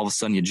 And all of a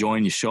sudden you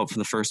join, you show up for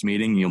the first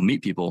meeting, you'll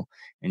meet people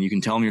and you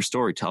can tell them your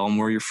story, tell them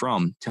where you're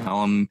from,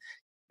 tell them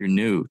you're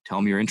new, tell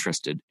them you're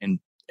interested. And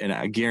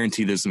I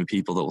guarantee there's some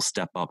people that will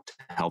step up to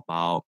help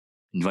out,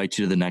 invite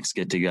you to the next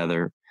get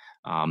together,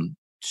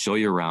 show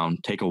you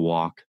around, take a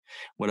walk,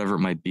 whatever it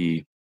might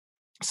be.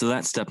 So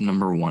that's step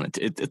number one.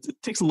 It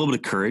takes a little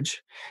bit of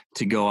courage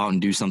to go out and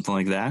do something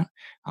like that,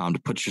 to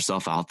put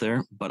yourself out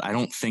there. But I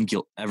don't think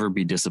you'll ever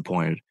be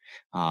disappointed,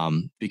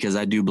 because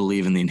I do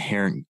believe in the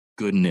inherent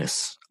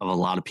goodness of a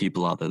lot of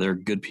people out there. There are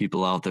good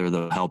people out there that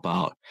will help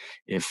out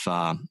if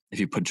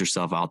you put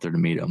yourself out there to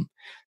meet them.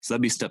 So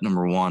that'd be step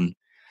number one.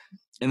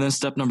 And then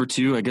step number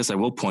two, I guess I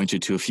will point you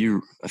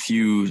to a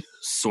few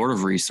sort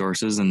of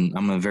resources, and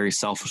I'm going to very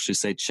selfishly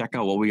say, check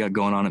out what we got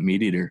going on at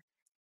MeatEater.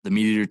 The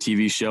MeatEater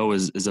TV show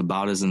is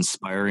about as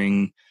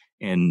inspiring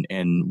and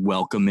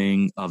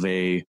welcoming of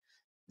a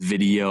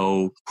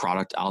video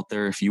product out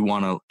there. If you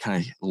want to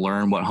kind of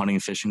learn what hunting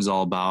and fishing is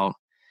all about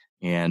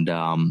and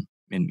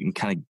and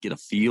kind of get a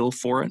feel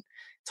for it.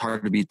 It's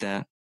hard to beat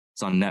that.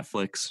 It's on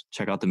Netflix.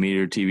 Check out the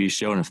MeatEater TV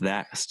show. And if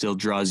that still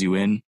draws you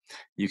in,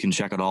 you can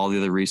check out all the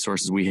other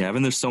resources we have.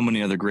 And there's so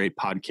many other great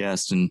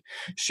podcasts and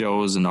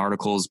shows and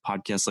articles,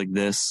 podcasts like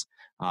this.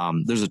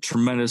 There's a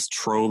tremendous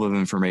trove of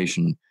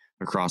information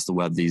across the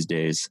web these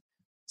days.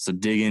 So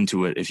dig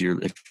into it. If you're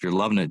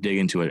loving it, dig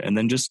into it. And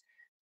then just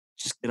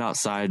get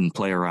outside and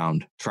play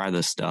around. Try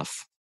this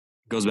stuff.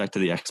 It goes back to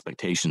the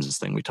expectations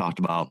thing we talked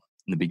about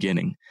in the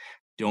beginning.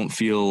 Don't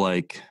feel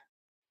like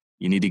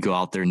you need to go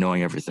out there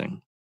knowing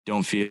everything.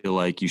 Don't feel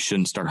like you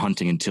shouldn't start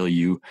hunting until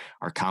you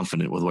are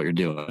confident with what you're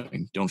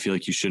doing. Don't feel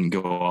like you shouldn't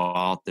go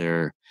out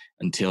there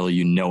until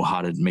you know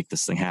how to make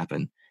this thing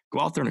happen. Go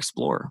out there and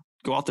explore.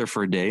 Go out there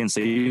for a day and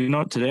say, you know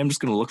what, today I'm just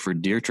going to look for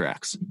deer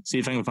tracks. See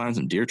if I can find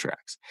some deer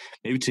tracks.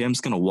 Maybe today I'm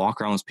just going to walk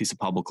around this piece of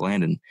public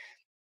land.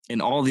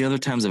 And all the other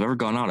times I've ever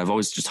gone out, I've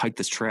always just hiked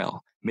this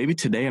trail. Maybe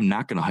today I'm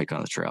not going to hike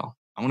on the trail.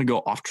 I'm going to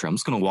go off trail. I'm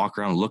just going to walk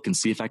around and look and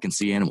see if I can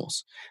see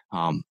animals.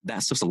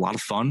 That's just a lot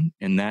of fun.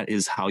 And that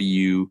is how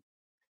you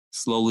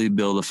slowly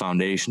build a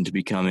foundation to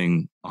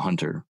becoming a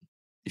hunter.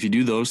 If you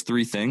do those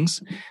three things,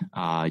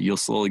 you'll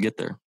slowly get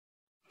there.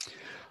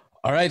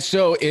 All right.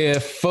 So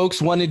if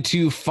folks wanted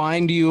to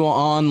find you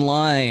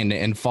online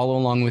and follow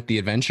along with the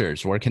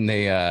adventures, where can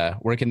they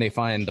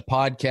find the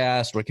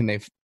podcast? Where can they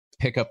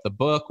pick up the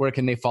book? Where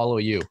can they follow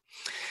you?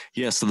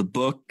 Yeah. So the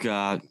book,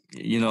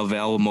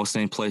 available most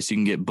any place you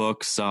can get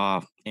books.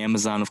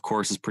 Amazon, of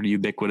course, is pretty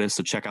ubiquitous.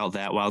 So check out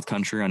That Wild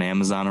Country on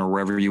Amazon or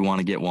wherever you want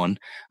to get one.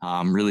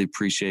 Really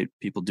appreciate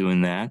people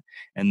doing that.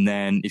 And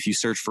then if you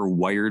search for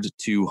Wired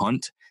to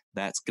Hunt,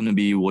 that's going to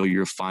be where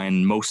you'll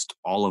find most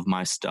all of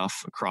my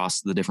stuff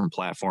across the different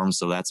platforms.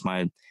 So that's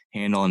my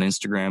handle on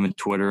Instagram and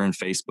Twitter and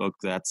Facebook.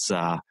 That's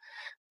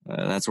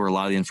where a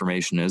lot of the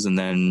information is. And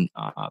then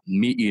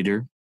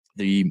MeatEater,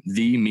 the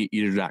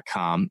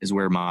mythology.com is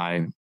where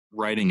my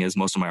writing is,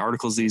 most of my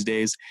articles these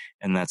days.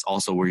 And that's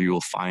also where you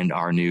will find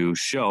our new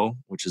show,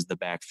 which is the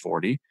Back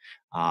 40,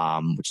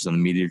 which is on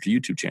the MeatEater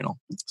YouTube channel.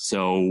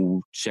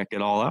 So check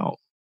it all out.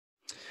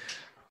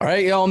 All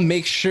right, y'all,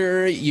 make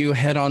sure you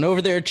head on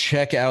over there,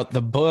 check out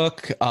the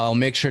book. I'll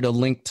make sure to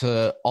link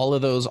to all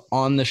of those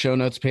on the show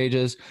notes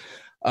pages.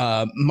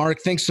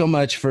 Mark, thanks so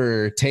much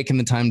for taking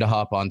the time to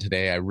hop on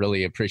today. I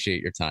really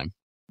appreciate your time.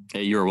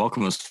 Hey, you're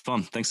welcome. It was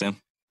fun. Thanks,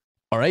 Sam.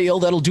 All right, y'all,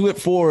 that'll do it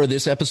for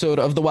this episode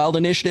of The Wild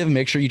Initiative.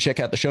 Make sure you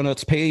check out the show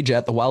notes page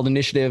at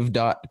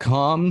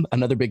thewildinitiative.com.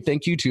 Another big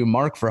thank you to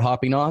Mark for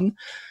hopping on.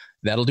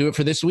 That'll do it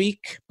for this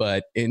week.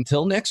 But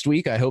until next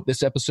week, I hope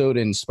this episode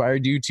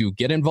inspired you to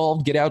get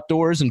involved, get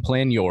outdoors, and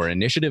plan your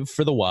initiative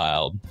for the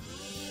wild.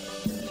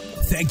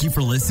 Thank you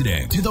for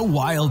listening to The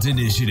Wild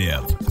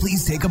Initiative.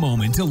 Please take a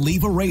moment to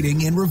leave a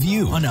rating and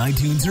review on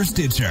iTunes or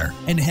Stitcher.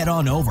 And head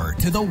on over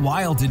to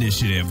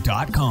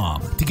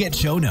thewildinitiative.com to get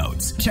show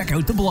notes, check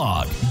out the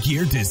blog,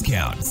 gear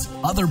discounts,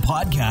 other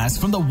podcasts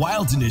from the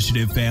Wild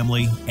Initiative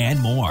family, and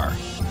more.